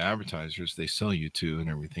about the advertisers they sell you to and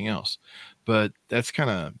everything else. But that's kind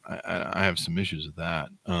of, I have some issues with that.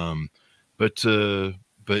 But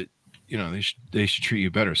they should treat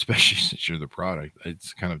you better, especially since you're the product.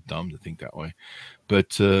 It's kind of dumb to think that way,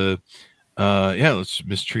 but yeah, let's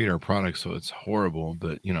mistreat our product so it's horrible,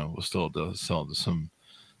 but we'll still sell it to some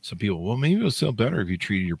people. Well, maybe it'll sell better if you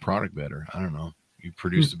treated your product better. I don't know. You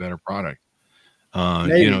produced a better product.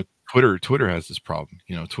 Maybe. Twitter has this problem.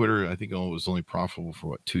 Twitter, I think, was only profitable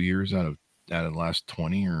for 2 years out of the last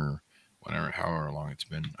 20 or whatever, however long it's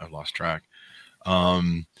been. I've lost track.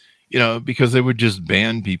 Because they would just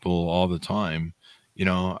ban people all the time.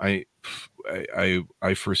 I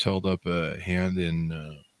first held up a hand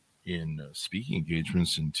in speaking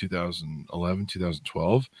engagements in 2011,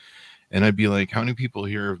 2012, and I'd be like, how many people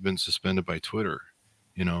here have been suspended by Twitter?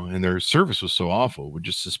 And their service was so awful, it would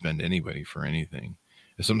just suspend anybody for anything.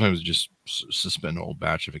 And sometimes just suspend a whole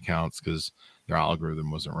batch of accounts because their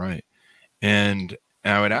algorithm wasn't right. And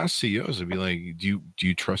I would ask CEOs, I'd be like, do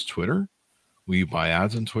you trust Twitter? Will you buy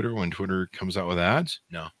ads on Twitter when Twitter comes out with ads?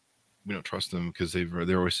 No, we don't trust them because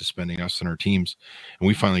they're always suspending us and our teams. And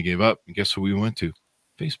we finally gave up. And guess who we went to?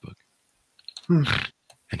 Facebook.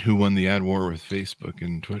 And who won the ad war with Facebook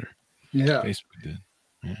and Twitter? Yeah, Facebook did.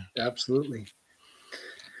 Yeah, absolutely.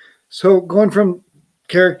 So going from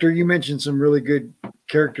character, you mentioned some really good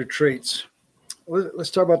character traits.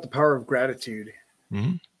 Let's talk about the power of gratitude.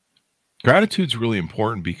 Mm-hmm. Gratitude's really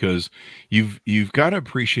important because you've got to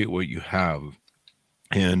appreciate what you have,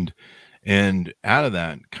 and out of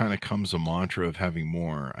that kind of comes a mantra of having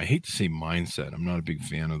more. I hate to say mindset. I'm not a big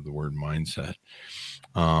fan of the word mindset,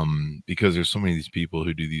 because there's so many of these people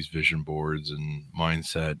who do these vision boards and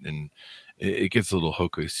mindset, and it gets a little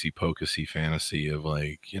hocusy pocusy fantasy of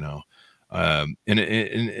like, and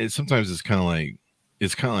it sometimes it's kind of like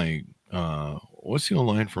what's the old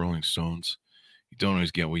line for Rolling Stones? You don't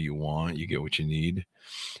always get what you want, you get what you need.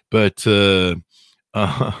 But you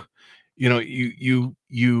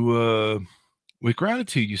with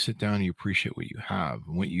gratitude, you sit down and you appreciate what you have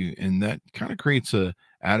and that kind of creates a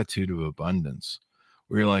attitude of abundance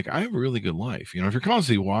where you're like, I have a really good life. If you're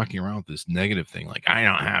constantly walking around with this negative thing, like, I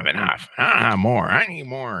don't have enough, I don't have more, I need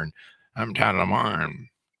more, and I'm tired of more,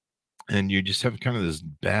 and you just have kind of this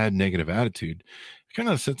bad negative attitude, it kind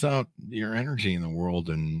of sets out your energy in the world.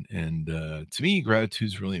 And to me, gratitude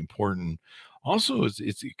is really important. Also,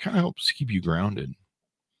 it kind of helps keep you grounded.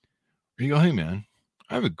 You go, hey man,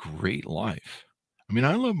 I have a great life. I mean,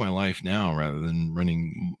 I love my life now rather than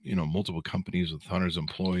running, multiple companies with hundreds of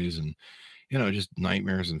employees and, just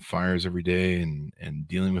nightmares and fires every day and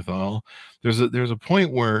dealing with all. There's a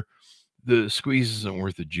point where the squeeze isn't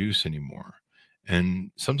worth the juice anymore.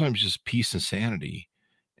 And sometimes just peace and sanity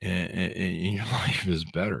in your life is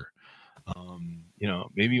better.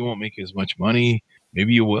 Maybe you won't make as much money.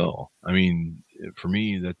 Maybe you will. I mean, for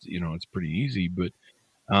me, that's, it's pretty easy, but,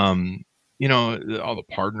 all the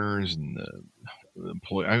partners and the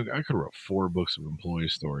employee, I could have wrote 4 books of employee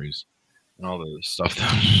stories and all the stuff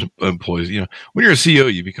that employees, when you're a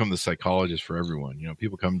CEO, you become the psychologist for everyone.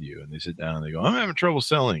 People come to you and they sit down and they go, I'm having trouble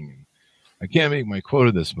selling. And I can't make my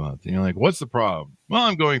quota this month. And you're like, what's the problem? Well,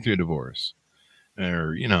 I'm going through a divorce.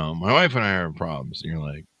 Or, my wife and I are having problems. And you're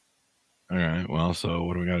like, all right, well, so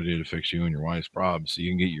what do we got to do to fix you and your wife's problems so you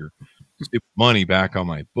can get your stupid money back on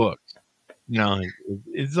my books?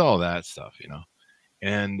 It's all that stuff,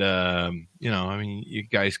 And, I mean, you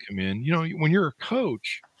guys come in, when you're a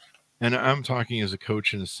coach, and I'm talking as a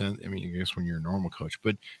coach in a sense, I mean, I guess when you're a normal coach,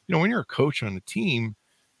 but, when you're a coach on a team,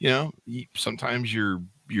 sometimes your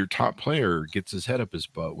top player gets his head up his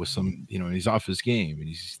butt with some, he's off his game and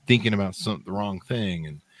he's thinking about the wrong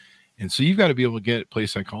thing. And so you've got to be able to play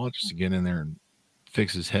psychologists to get in there and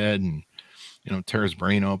fix his head and, tear his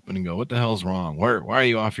brain open and go, what the hell's wrong? Why are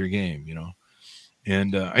you off your game?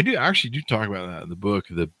 And I do talk about that in the book,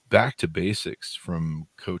 the Back to Basics from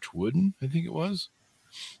Coach Wooden, I think it was.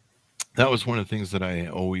 That was one of the things that I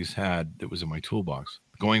always had that was in my toolbox,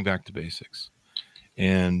 going back to basics.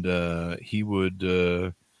 And he would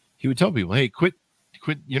tell people, hey, quit.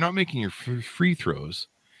 You're not making your free throws.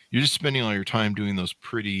 You're just spending all your time doing those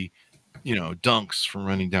pretty, dunks from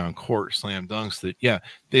running down court, slam dunks that, yeah,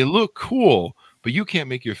 they look cool, but you can't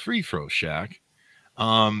make your free throw, Shaq.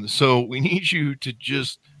 So we need you to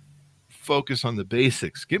just focus on the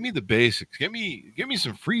basics. Give me the basics. Give me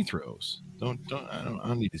some free throws. I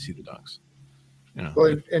don't need to see the dunks.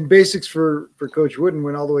 Well, and basics for Coach Wooden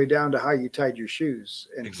went all the way down to how you tied your shoes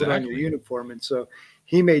and put on your uniform. And so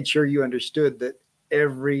he made sure you understood that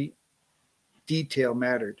every detail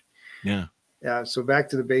mattered. Yeah. So back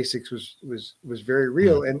to the basics was very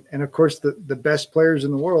real. Yeah. And of course the best players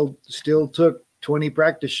in the world still took 20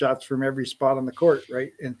 practice shots from every spot on the court.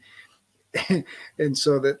 Right. And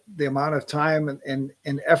so that the amount of time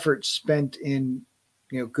and effort spent in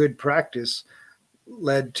good practice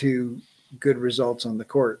led to good results on the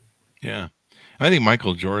court. Yeah. I think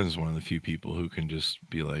Michael Jordan's one of the few people who can just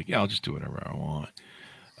be like, yeah, I'll just do whatever I want.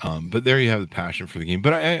 But there you have the passion for the game.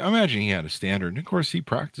 But I imagine he had a standard. And of course, he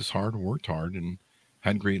practiced hard, worked hard, and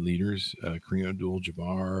had great leaders. Kareem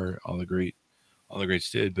Abdul-Jabbar, all the greats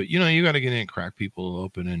did. But you got to get in and crack people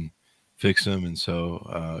open and fix them. And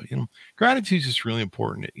so gratitude is just really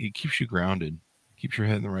important. It keeps you grounded, keeps your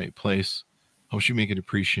head in the right place, helps you make it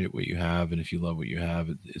appreciate what you have. And if you love what you have,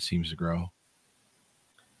 it seems to grow.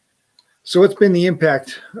 So what's been the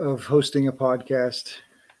impact of hosting a podcast?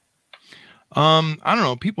 I don't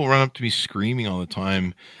know. People run up to me screaming all the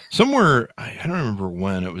time. Somewhere, I don't remember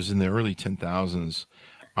when, it was in the early 10,000s.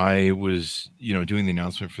 I was, doing the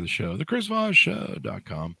announcement for the show,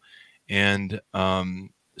 thechrisvossshow.com. And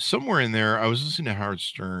somewhere in there, I was listening to Howard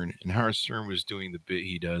Stern, and Howard Stern was doing the bit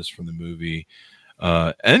he does from the movie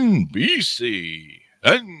NBC.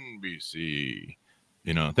 Thanks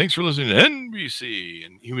for listening to NBC.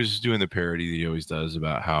 And he was doing the parody that he always does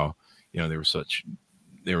about how,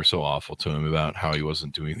 they were so awful to him about how he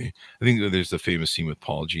wasn't doing I think there's the famous scene with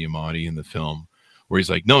Paul Giamatti in the film where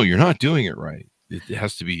he's like, no, you're not doing it right. It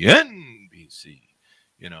has to be NBC,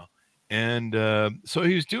 And so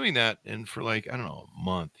he was doing that. And for a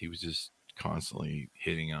month, he was just constantly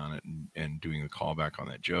hitting on it and doing the callback on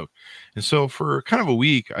that joke. And so for kind of a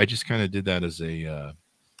week, I just kind of did that as an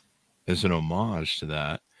homage to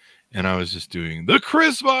that. And I was just doing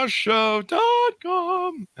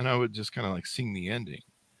thechrisvossshow.com. And I would just kind of sing the ending.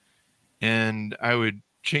 And I would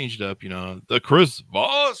change it up,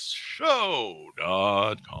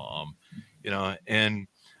 thechrisvossshow.com, and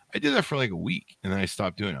I did that for a week. And then I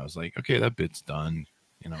stopped doing it. I was like, okay, that bit's done,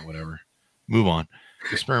 whatever, move on,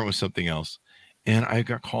 experiment with something else. And I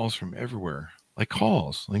got calls from everywhere,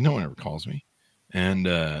 no one ever calls me. And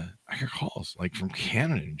I got calls from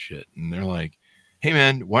Canada and shit. And they're like, hey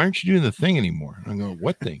man, why aren't you doing the thing anymore? And I go,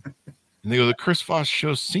 what thing? And they go, the Chris Voss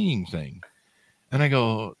show singing thing. And I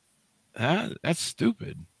go, that's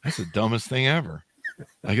stupid. That's the dumbest thing ever.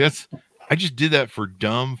 I just did that for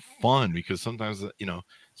dumb fun because sometimes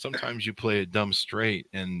you play it dumb straight,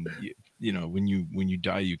 and when you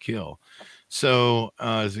die you kill. So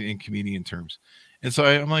as in comedian terms. And so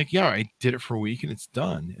I'm like, yeah, I did it for a week and it's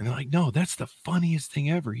done. And they're like, no, that's the funniest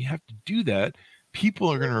thing ever. You have to do that.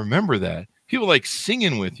 People are going to remember that. People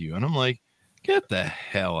singing with you. And I'm like, get the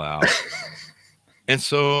hell out. And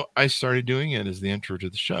so I started doing it as the intro to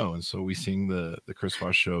the show. And so we sing the Chris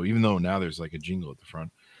Voss show, even though now there's a jingle at the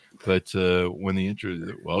front. But when the intro,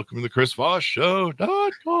 welcome to the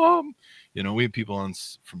chrisvossshow.com, we have people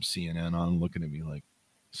from CNN on looking at me like,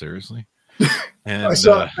 seriously? And I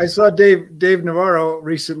saw Dave Navarro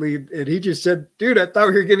recently, and he just said, dude, I thought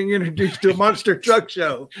we were getting introduced to a monster truck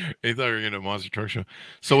show. They thought we were getting a monster truck show.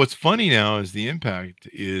 So what's funny now is the impact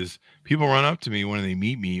is people run up to me when they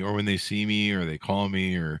meet me or when they see me or they call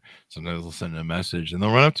me or sometimes they'll send a message and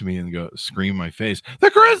they'll run up to me and go scream in my face, the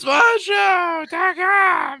Chris Voss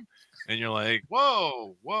Show.com. And you're like,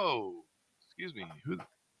 whoa, excuse me, who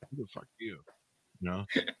the fuck are you?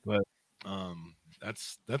 But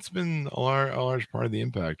that's been a large part of the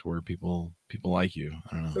impact where people like you.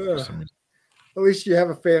 I don't know. For some reason. At least you have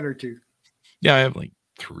a fan or two. Yeah, I have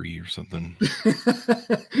 3 or something.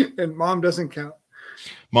 And mom doesn't count.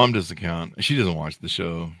 Mom doesn't count. She doesn't watch the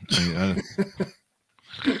show.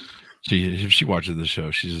 If she watches the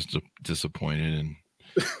show, she's just disappointed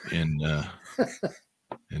in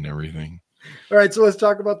everything. All right, so let's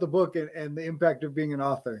talk about the book and the impact of being an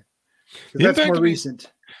author. That's more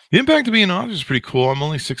recent. The impact of being an author is pretty cool. I'm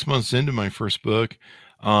only 6 months into my first book.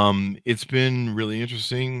 It's been really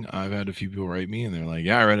interesting. I've had a few people write me and they're like,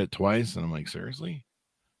 yeah, I read it twice. And I'm like, seriously?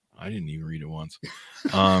 I didn't even read it once.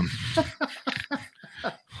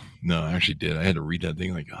 No, I actually did. I had to read that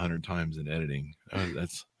thing 100 times in editing.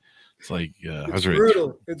 It's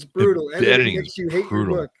brutal. It's brutal. The editing makes you hate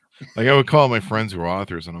brutal. Your book. I would call my friends who are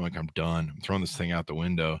authors and I'm like, I'm done. I'm throwing this thing out the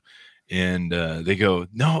window. And they go,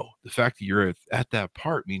 no, the fact that you're at that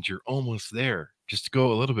part means you're almost there. Just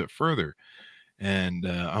go a little bit further. And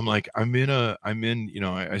I'm like, I was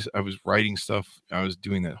writing stuff. I was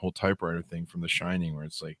doing that whole typewriter thing from The Shining where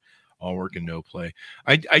it's all work and no play.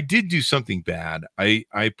 I did do something bad. I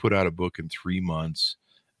put out a book in 3 months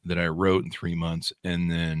that I wrote in 3 months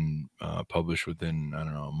and then published within, I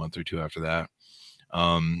don't know, a month or two after that.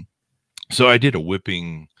 So I did a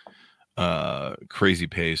whipping crazy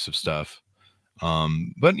pace of stuff.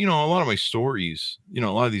 But a lot of my stories, a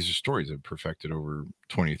lot of these are stories I've perfected over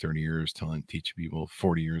 20, 30 years, teaching people,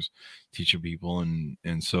 40 years, teaching people.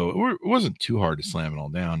 And so it wasn't too hard to slam it all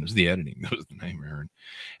down. It was the editing that was the nightmare.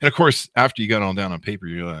 And of course, after you got it all down on paper,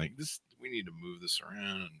 you're like, we need to move this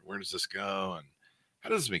around. Where does this go? And how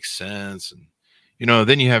does this make sense? And,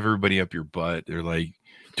 then you have everybody up your butt. They're like,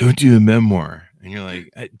 don't do a memoir. And you're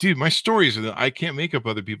like, dude, my stories I can't make up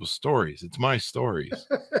other people's stories. It's my stories.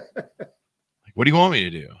 What do you want me to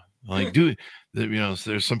do? Like, so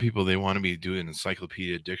there's some people, they want me to do an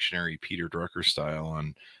encyclopedia dictionary, Peter Drucker style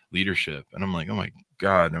on leadership. And I'm like, oh my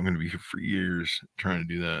God, I'm going to be here for years trying to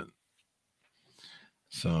do that.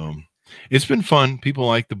 So it's been fun. People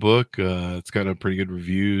like the book. It's got a pretty good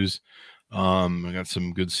reviews. I got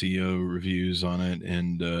some good CEO reviews on it,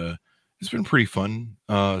 and it's been pretty fun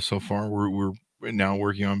so far. We're now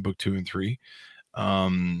working on book 2 and 3.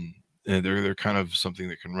 And they're kind of something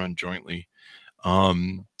that can run jointly.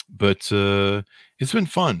 But it's been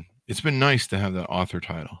fun. It's been nice to have that author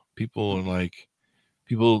title. People are like,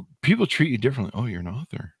 people treat you differently. Oh, you're an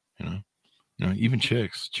author, even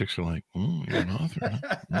chicks are like, oh, you're an author.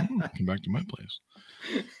 Huh? Come back to my place.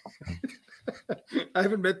 I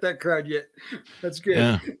haven't met that crowd yet. That's good.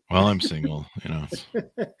 Yeah. Well, I'm single,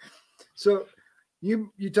 So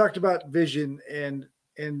you talked about vision and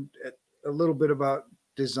a little bit about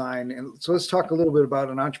design. And so let's talk a little bit about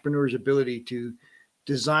an entrepreneur's ability to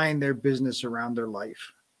design their business around their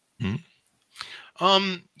life. Mm-hmm.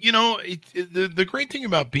 The great thing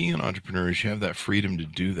about being an entrepreneur is you have that freedom to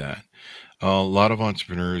do that. A lot of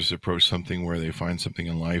entrepreneurs approach something where they find something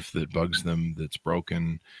in life that bugs them, that's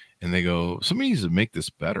broken, and they go, somebody needs to make this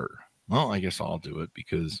better. Well, I guess I'll do it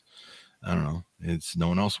because I don't know. It's no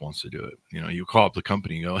one else wants to do it. You call up the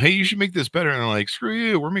company and go, hey, you should make this better. And they're like, screw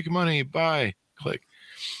you. We're making money. Bye. Click.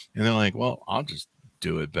 And they're like, well, I'll just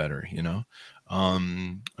do it better.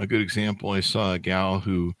 A good example, I saw a gal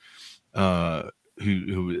who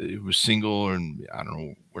was single, and I don't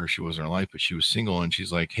know where she was in her life, but she was single, and she's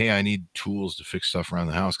like, hey, I need tools to fix stuff around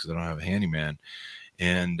the house because I don't have a handyman.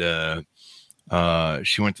 And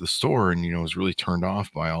she went to the store and was really turned off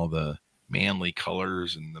by all the manly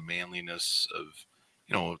colors and the manliness of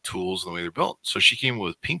tools and the way they're built. So she came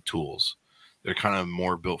with pink tools. They're kind of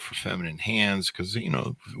more built for feminine hands because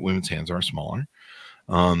women's hands are smaller,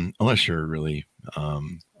 unless you're really a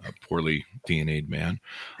poorly DNA'd man,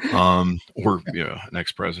 or an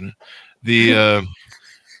ex-president. So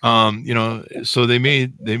they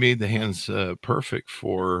made the hands perfect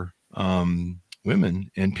for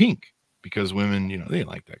women and pink because women, they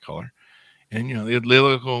like that color, and they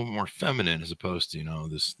look a little more feminine as opposed to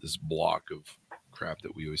this block of crap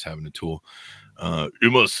that we always have in a tool.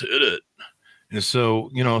 You must hit it. And so,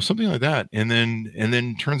 something like that. And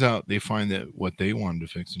then turns out they find that what they wanted to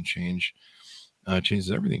fix and change changes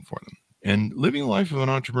everything for them. And living the life of an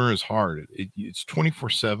entrepreneur is hard. It's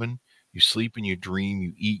 24/7. You sleep and you dream,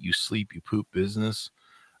 you eat, you sleep, you poop business.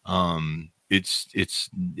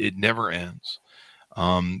 It never ends.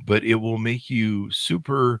 But it will make you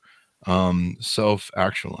super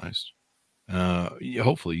self-actualized.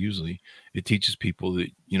 Hopefully, usually it teaches people that,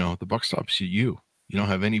 the buck stops at you. You don't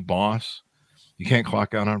have any boss. You can't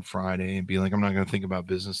clock out on Friday and be like, I'm not going to think about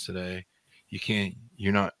business today. You can't,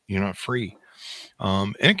 you're not free.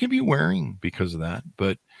 And it can be wearing because of that,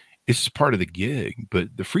 but it's just part of the gig.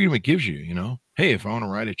 But the freedom it gives you, hey, if I want to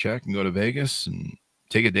write a check and go to Vegas and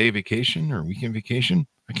take a day vacation or weekend vacation,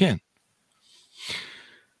 I can.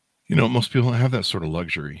 Most people don't have that sort of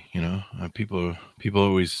luxury. People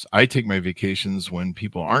always, I take my vacations when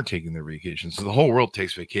people aren't taking their vacations. So the whole world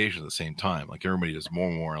takes vacation at the same time. Like everybody does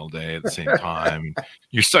Memorial Day at the same time.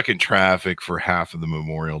 You're stuck in traffic for half of the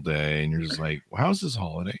Memorial Day. And you're just like, well, how's this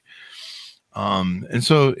holiday? And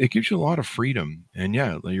so it gives you a lot of freedom. And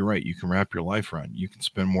yeah, you're right. You can wrap your life around. You can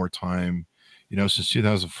spend more time, since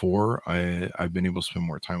 2004, I've been able to spend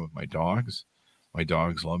more time with my dogs. My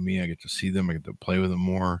dogs love me. I get to see them. I get to play with them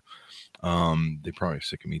more. They probably are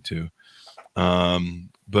sick of me too.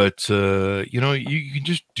 But you can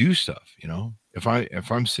just do stuff,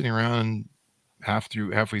 if I'm sitting around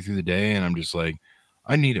halfway through the day and I'm just like,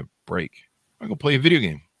 I need a break. I go play a video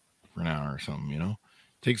game for an hour or something,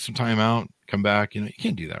 take some time out, come back, you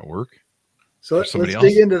can't do that work. So let's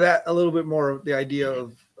dig into that a little bit more. The idea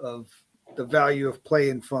of the value of play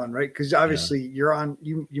and fun, right? Because obviously you're on,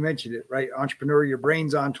 you mentioned it, right? Entrepreneur, your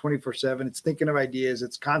brain's on 24/7. It's thinking of ideas.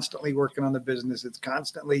 It's constantly working on the business. It's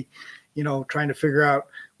constantly, trying to figure out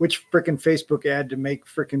which freaking Facebook ad to make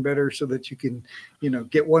freaking better so that you can,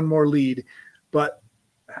 get one more lead. But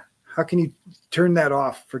how can you turn that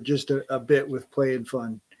off for just a bit with play and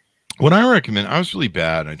fun? What I recommend, I was really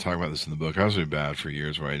bad. I talk about this in the book. I was really bad for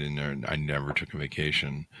years where I never took a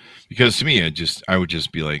vacation because to me, I would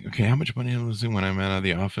just be like, okay, how much money am I losing when I'm out of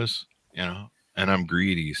the office? You know, and I'm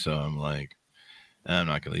greedy. So I'm like, I'm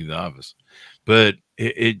not going to leave the office. But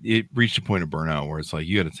it reached a point of burnout where it's like,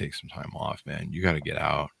 you got to take some time off, man. You got to get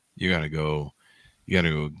out. You got to go you got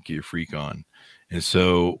to go get your freak on. And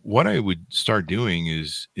so what I would start doing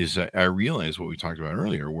is I realized what we talked about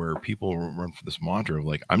earlier, where people run for this mantra of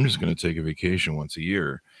like, I'm just going to take a vacation once a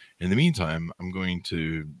year. In the meantime, I'm going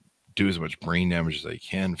to do as much brain damage as I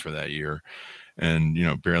can for that year, and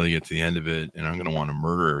barely get to the end of it, and I'm going to want to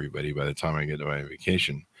murder everybody by the time I get to my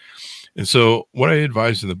vacation. And so what I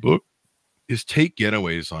advise in the book is take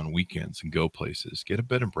getaways on weekends and go places, get a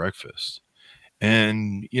bed and breakfast.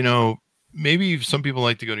 And, maybe some people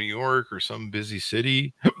like to go to New York or some busy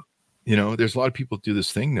city. There's a lot of people do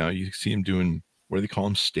this thing now. You see them doing, what do they call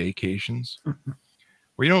them? Staycations,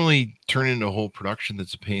 where you don't really turn into a whole production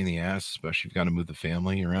that's a pain in the ass, especially if you've got to move the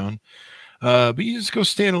family around. But you just go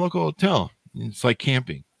stay in a local hotel. It's like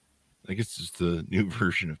camping. I guess it's the new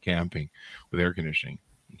version of camping with air conditioning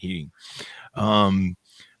and heating. Um,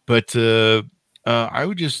 but I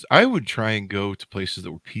would try and go to places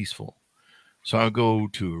that were peaceful. So I'll go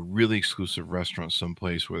to a really exclusive restaurant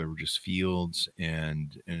someplace where there were just fields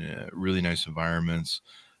and really nice environments.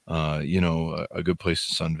 A good place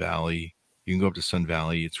is Sun Valley. You can go up to Sun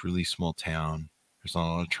Valley. It's a really small town. There's not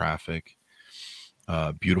a lot of traffic.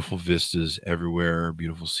 Beautiful vistas everywhere.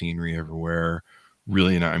 Beautiful scenery everywhere.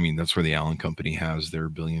 Really, I mean, that's where the Allen Company has their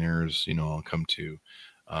billionaires. I'll come to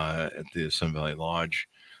at the Sun Valley Lodge.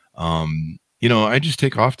 I just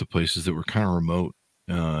take off to places that were kind of remote,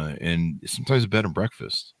 and sometimes a bed and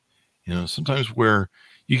breakfast. Sometimes where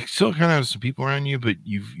you still kind of have some people around you, but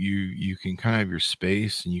you can kind of have your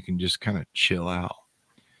space and you can just kind of chill out.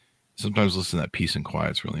 Sometimes listen to that peace and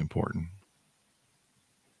quiet is really important.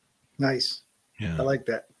 Nice. Yeah. I like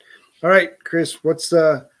that. All right, Chris, what's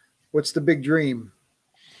the big dream?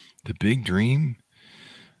 The big dream?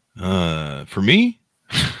 For me?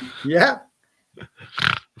 Yeah.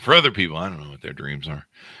 For other people, I don't know what their dreams are.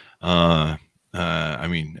 I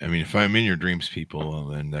mean, if I'm in your dreams, people, well,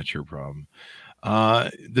 then that's your problem.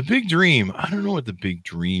 The big dream, I don't know what the big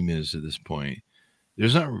dream is at this point.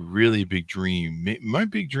 There's not really a big dream. My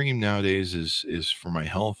big dream nowadays is for my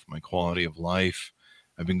health, my quality of life.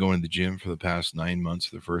 I've been going to the gym for the past 9 months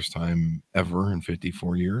for the first time ever in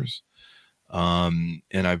 54 years. And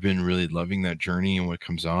I've been really loving that journey and what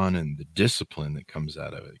comes on and the discipline that comes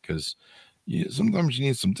out of it. Because sometimes you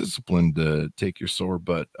need some discipline to take your sore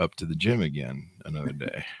butt up to the gym again another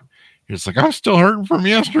day. It's like, I'm still hurting from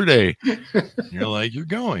yesterday. You're like, you're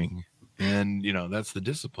going. And, that's the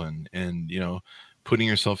discipline. And, putting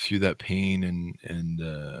yourself through that pain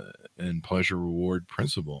and pleasure reward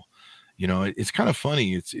principle. It's kind of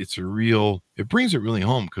funny. It brings it really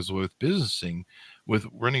home, because with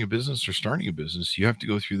running a business or starting a business, you have to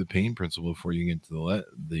go through the pain principle before you get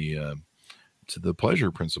to the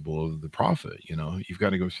pleasure principle of the profit. You've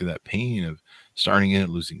got to go through that pain of starting it,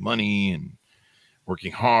 losing money and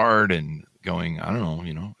working hard and going, I don't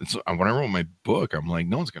know, it's when I wrote my book, I'm like,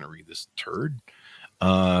 no one's going to read this turd.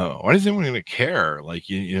 Why is anyone going to care? Like,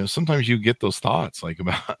 sometimes you get those thoughts like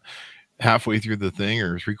about halfway through the thing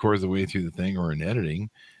or 3/4 of the way through the thing or in editing.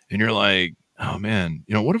 And you're like, oh man,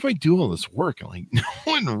 what if I do all this work? And like, no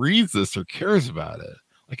one reads this or cares about it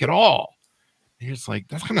like at all. And you're just like,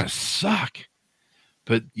 that's going to suck.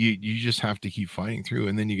 But you just have to keep fighting through,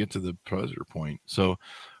 and then you get to the pleasure point. So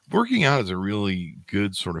working out is a really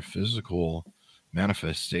good sort of physical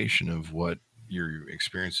manifestation of what your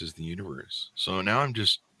experience is in the universe. So now I'm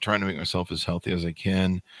just trying to make myself as healthy as I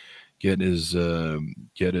can, get as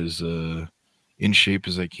in shape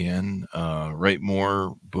as I can, write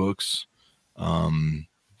more books,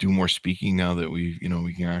 do more speaking now that we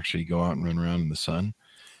can actually go out and run around in the sun,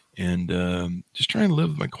 and just try and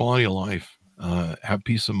live my quality of life. Have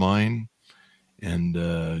peace of mind, and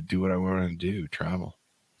do what I want to do, travel.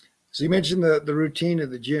 So you mentioned the routine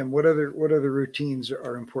of the gym. What other routines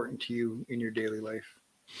are important to you in your daily life?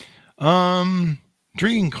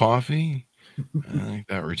 Drinking coffee. I like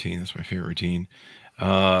that routine. That's my favorite routine.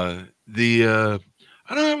 I don't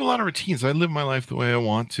have a lot of routines. I live my life the way I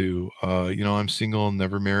want to. I'm single,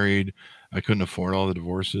 never married. I couldn't afford all the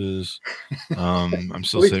divorces. I'm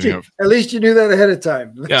still saving up. At least you knew that ahead of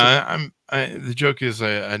time. Yeah, the joke is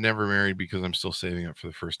I never married because I'm still saving up for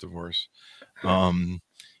the first divorce. I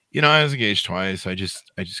was engaged twice. I just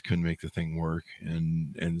couldn't make the thing work,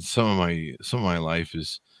 and some of my life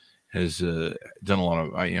has done a lot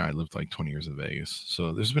of. I lived like 20 years in Vegas,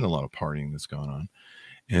 so there's been a lot of partying that's gone on,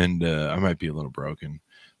 and I might be a little broken,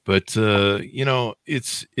 But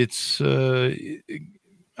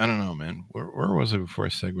I don't know, man. Where was I before I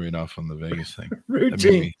segued off on the Vegas thing? That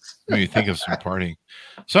Routines. made me think of some partying.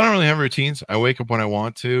 So I don't really have routines. I wake up when I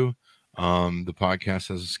want to. The podcast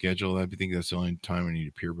has a schedule. I think that's the only time I need to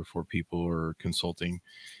appear before people or consulting.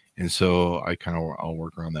 And so I'll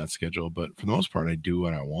work around that schedule. But for the most part, I do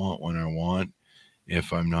what I want when I want,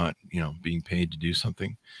 if I'm not, being paid to do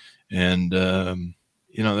something. And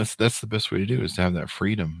that's the best way to do, is to have that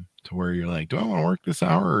freedom to where you're like, do I want to work this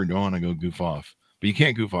hour or do I want to go goof off? But you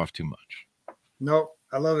can't goof off too much. No,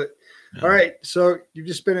 I love it. Yeah. All right. So you've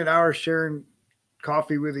just spent an hour sharing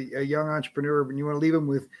coffee with a young entrepreneur, and you want to leave them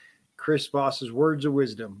with Chris Voss's words of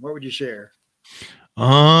wisdom. What would you share?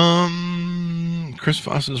 Chris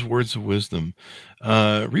Voss's words of wisdom.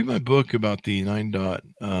 Read my book about the 9-dot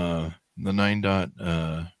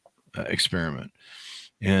experiment,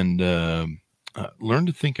 and learn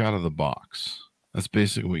to think out of the box. That's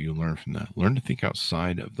basically what you learn from that. Learn to think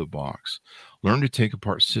outside of the box. Learn to take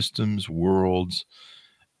apart systems, worlds,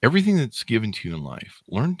 everything that's given to you in life.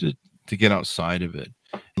 Learn to get outside of it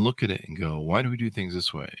and look at it and go, why do we do things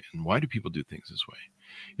this way? And why do people do things this way?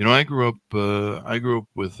 I grew up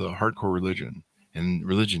with a hardcore religion, and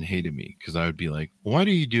religion hated me because I would be like, well, why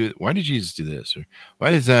do you do it? Why did Jesus do this? Or why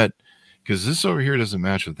is that? Because this over here doesn't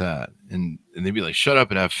match with that. And they'd be like, shut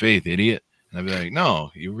up and have faith, idiot. And I'd be like,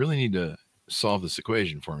 no, you really need to solve this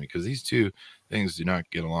equation for me, because these two things do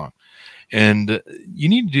not get along. And you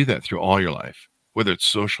need to do that through all your life, whether it's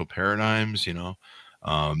social paradigms.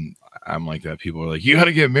 I'm like that. People are like, you got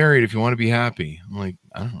to get married if you want to be happy. I'm like,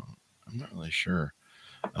 I'm not really sure.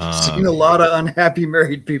 Seen a lot of unhappy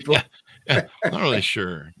married people. Yeah, I'm not really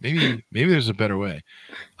sure. Maybe there's a better way.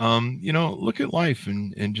 Look at life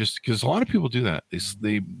and just, because a lot of people do that.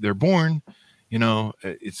 They're born,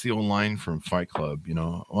 it's the old line from Fight Club.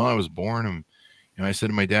 Well, I was born, and I said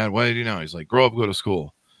to my dad, what do I do now? He's like, grow up, go to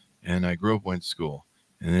school. And I grew up, went to school.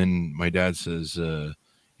 And then my dad says, what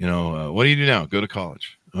do you do now? Go to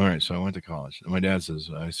college. All right. So I went to college. And my dad said,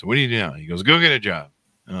 what do you do now? He goes, go get a job.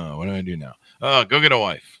 Oh, what do I do now? Oh, go get a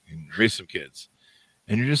wife and raise some kids.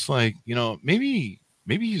 And you're just like, maybe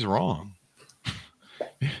he's wrong.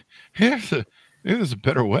 maybe there's a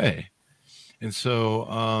better way. And so,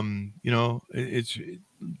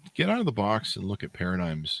 get out of the box and look at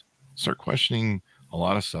paradigms. Start questioning a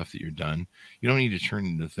lot of stuff that you're done. You don't need to turn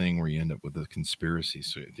into a thing where you end up with a conspiracy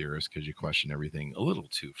theorist because you question everything a little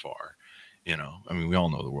too far. We all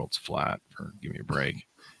know the world's flat. Give me a break.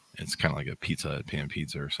 It's kind of like a pan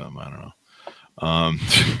pizza or something. I don't know.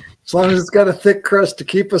 As long as it's got a thick crust to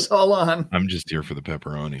keep us all on. I'm just here for the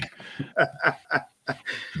pepperoni.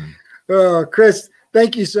 Oh, Chris,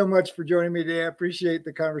 thank you so much for joining me today. I appreciate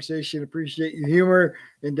the conversation, appreciate your humor,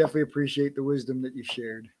 and definitely appreciate the wisdom that you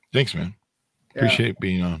shared. Thanks, man. Appreciate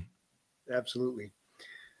being on. Absolutely.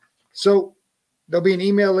 So there'll be an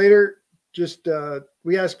email later. Just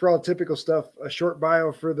we ask for all typical stuff, a short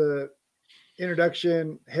bio for the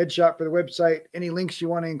introduction, headshot for the website, any links you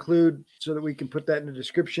want to include so that we can put that in the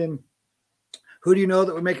description. Who do you know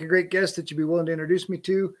that would make a great guest that you'd be willing to introduce me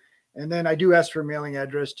to? And then I do ask for a mailing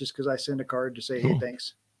address just because I send a card to say, hey,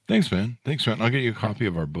 thanks. Thanks, man. I'll get you a copy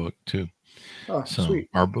of our book too. Oh, sweet.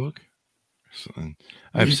 Our book. So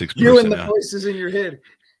I have 6 you and the voices in your head.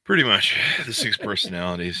 Pretty much the 6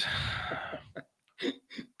 personalities.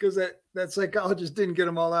 Because that psychologist didn't get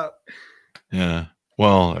them all out. Yeah.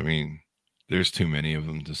 Well, there's too many of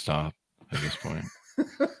them to stop at this point.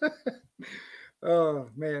 Oh,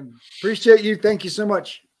 man. Appreciate you. Thank you so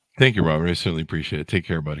much. Thank you, Robert. I certainly appreciate it. Take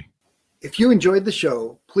care, buddy. If you enjoyed the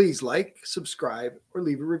show, please like, subscribe, or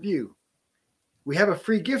leave a review. We have a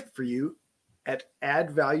free gift for you at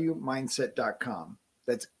addvaluemindset.com.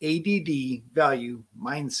 That's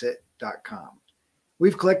addvaluemindset.com.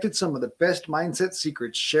 We've collected some of the best mindset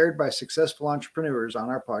secrets shared by successful entrepreneurs on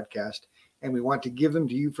our podcast, and we want to give them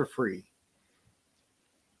to you for free.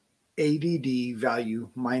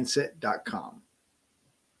 addvaluemindset.com.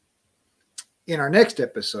 In our next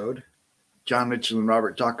episode, John Mitchell and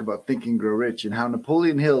Robert talk about Think and Grow Rich and how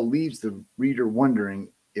Napoleon Hill leaves the reader wondering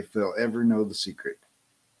if they'll ever know the secret.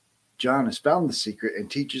 John has found the secret and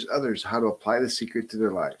teaches others how to apply the secret to their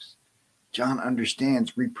lives. John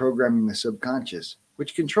understands reprogramming the subconscious,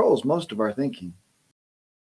 which controls most of our thinking.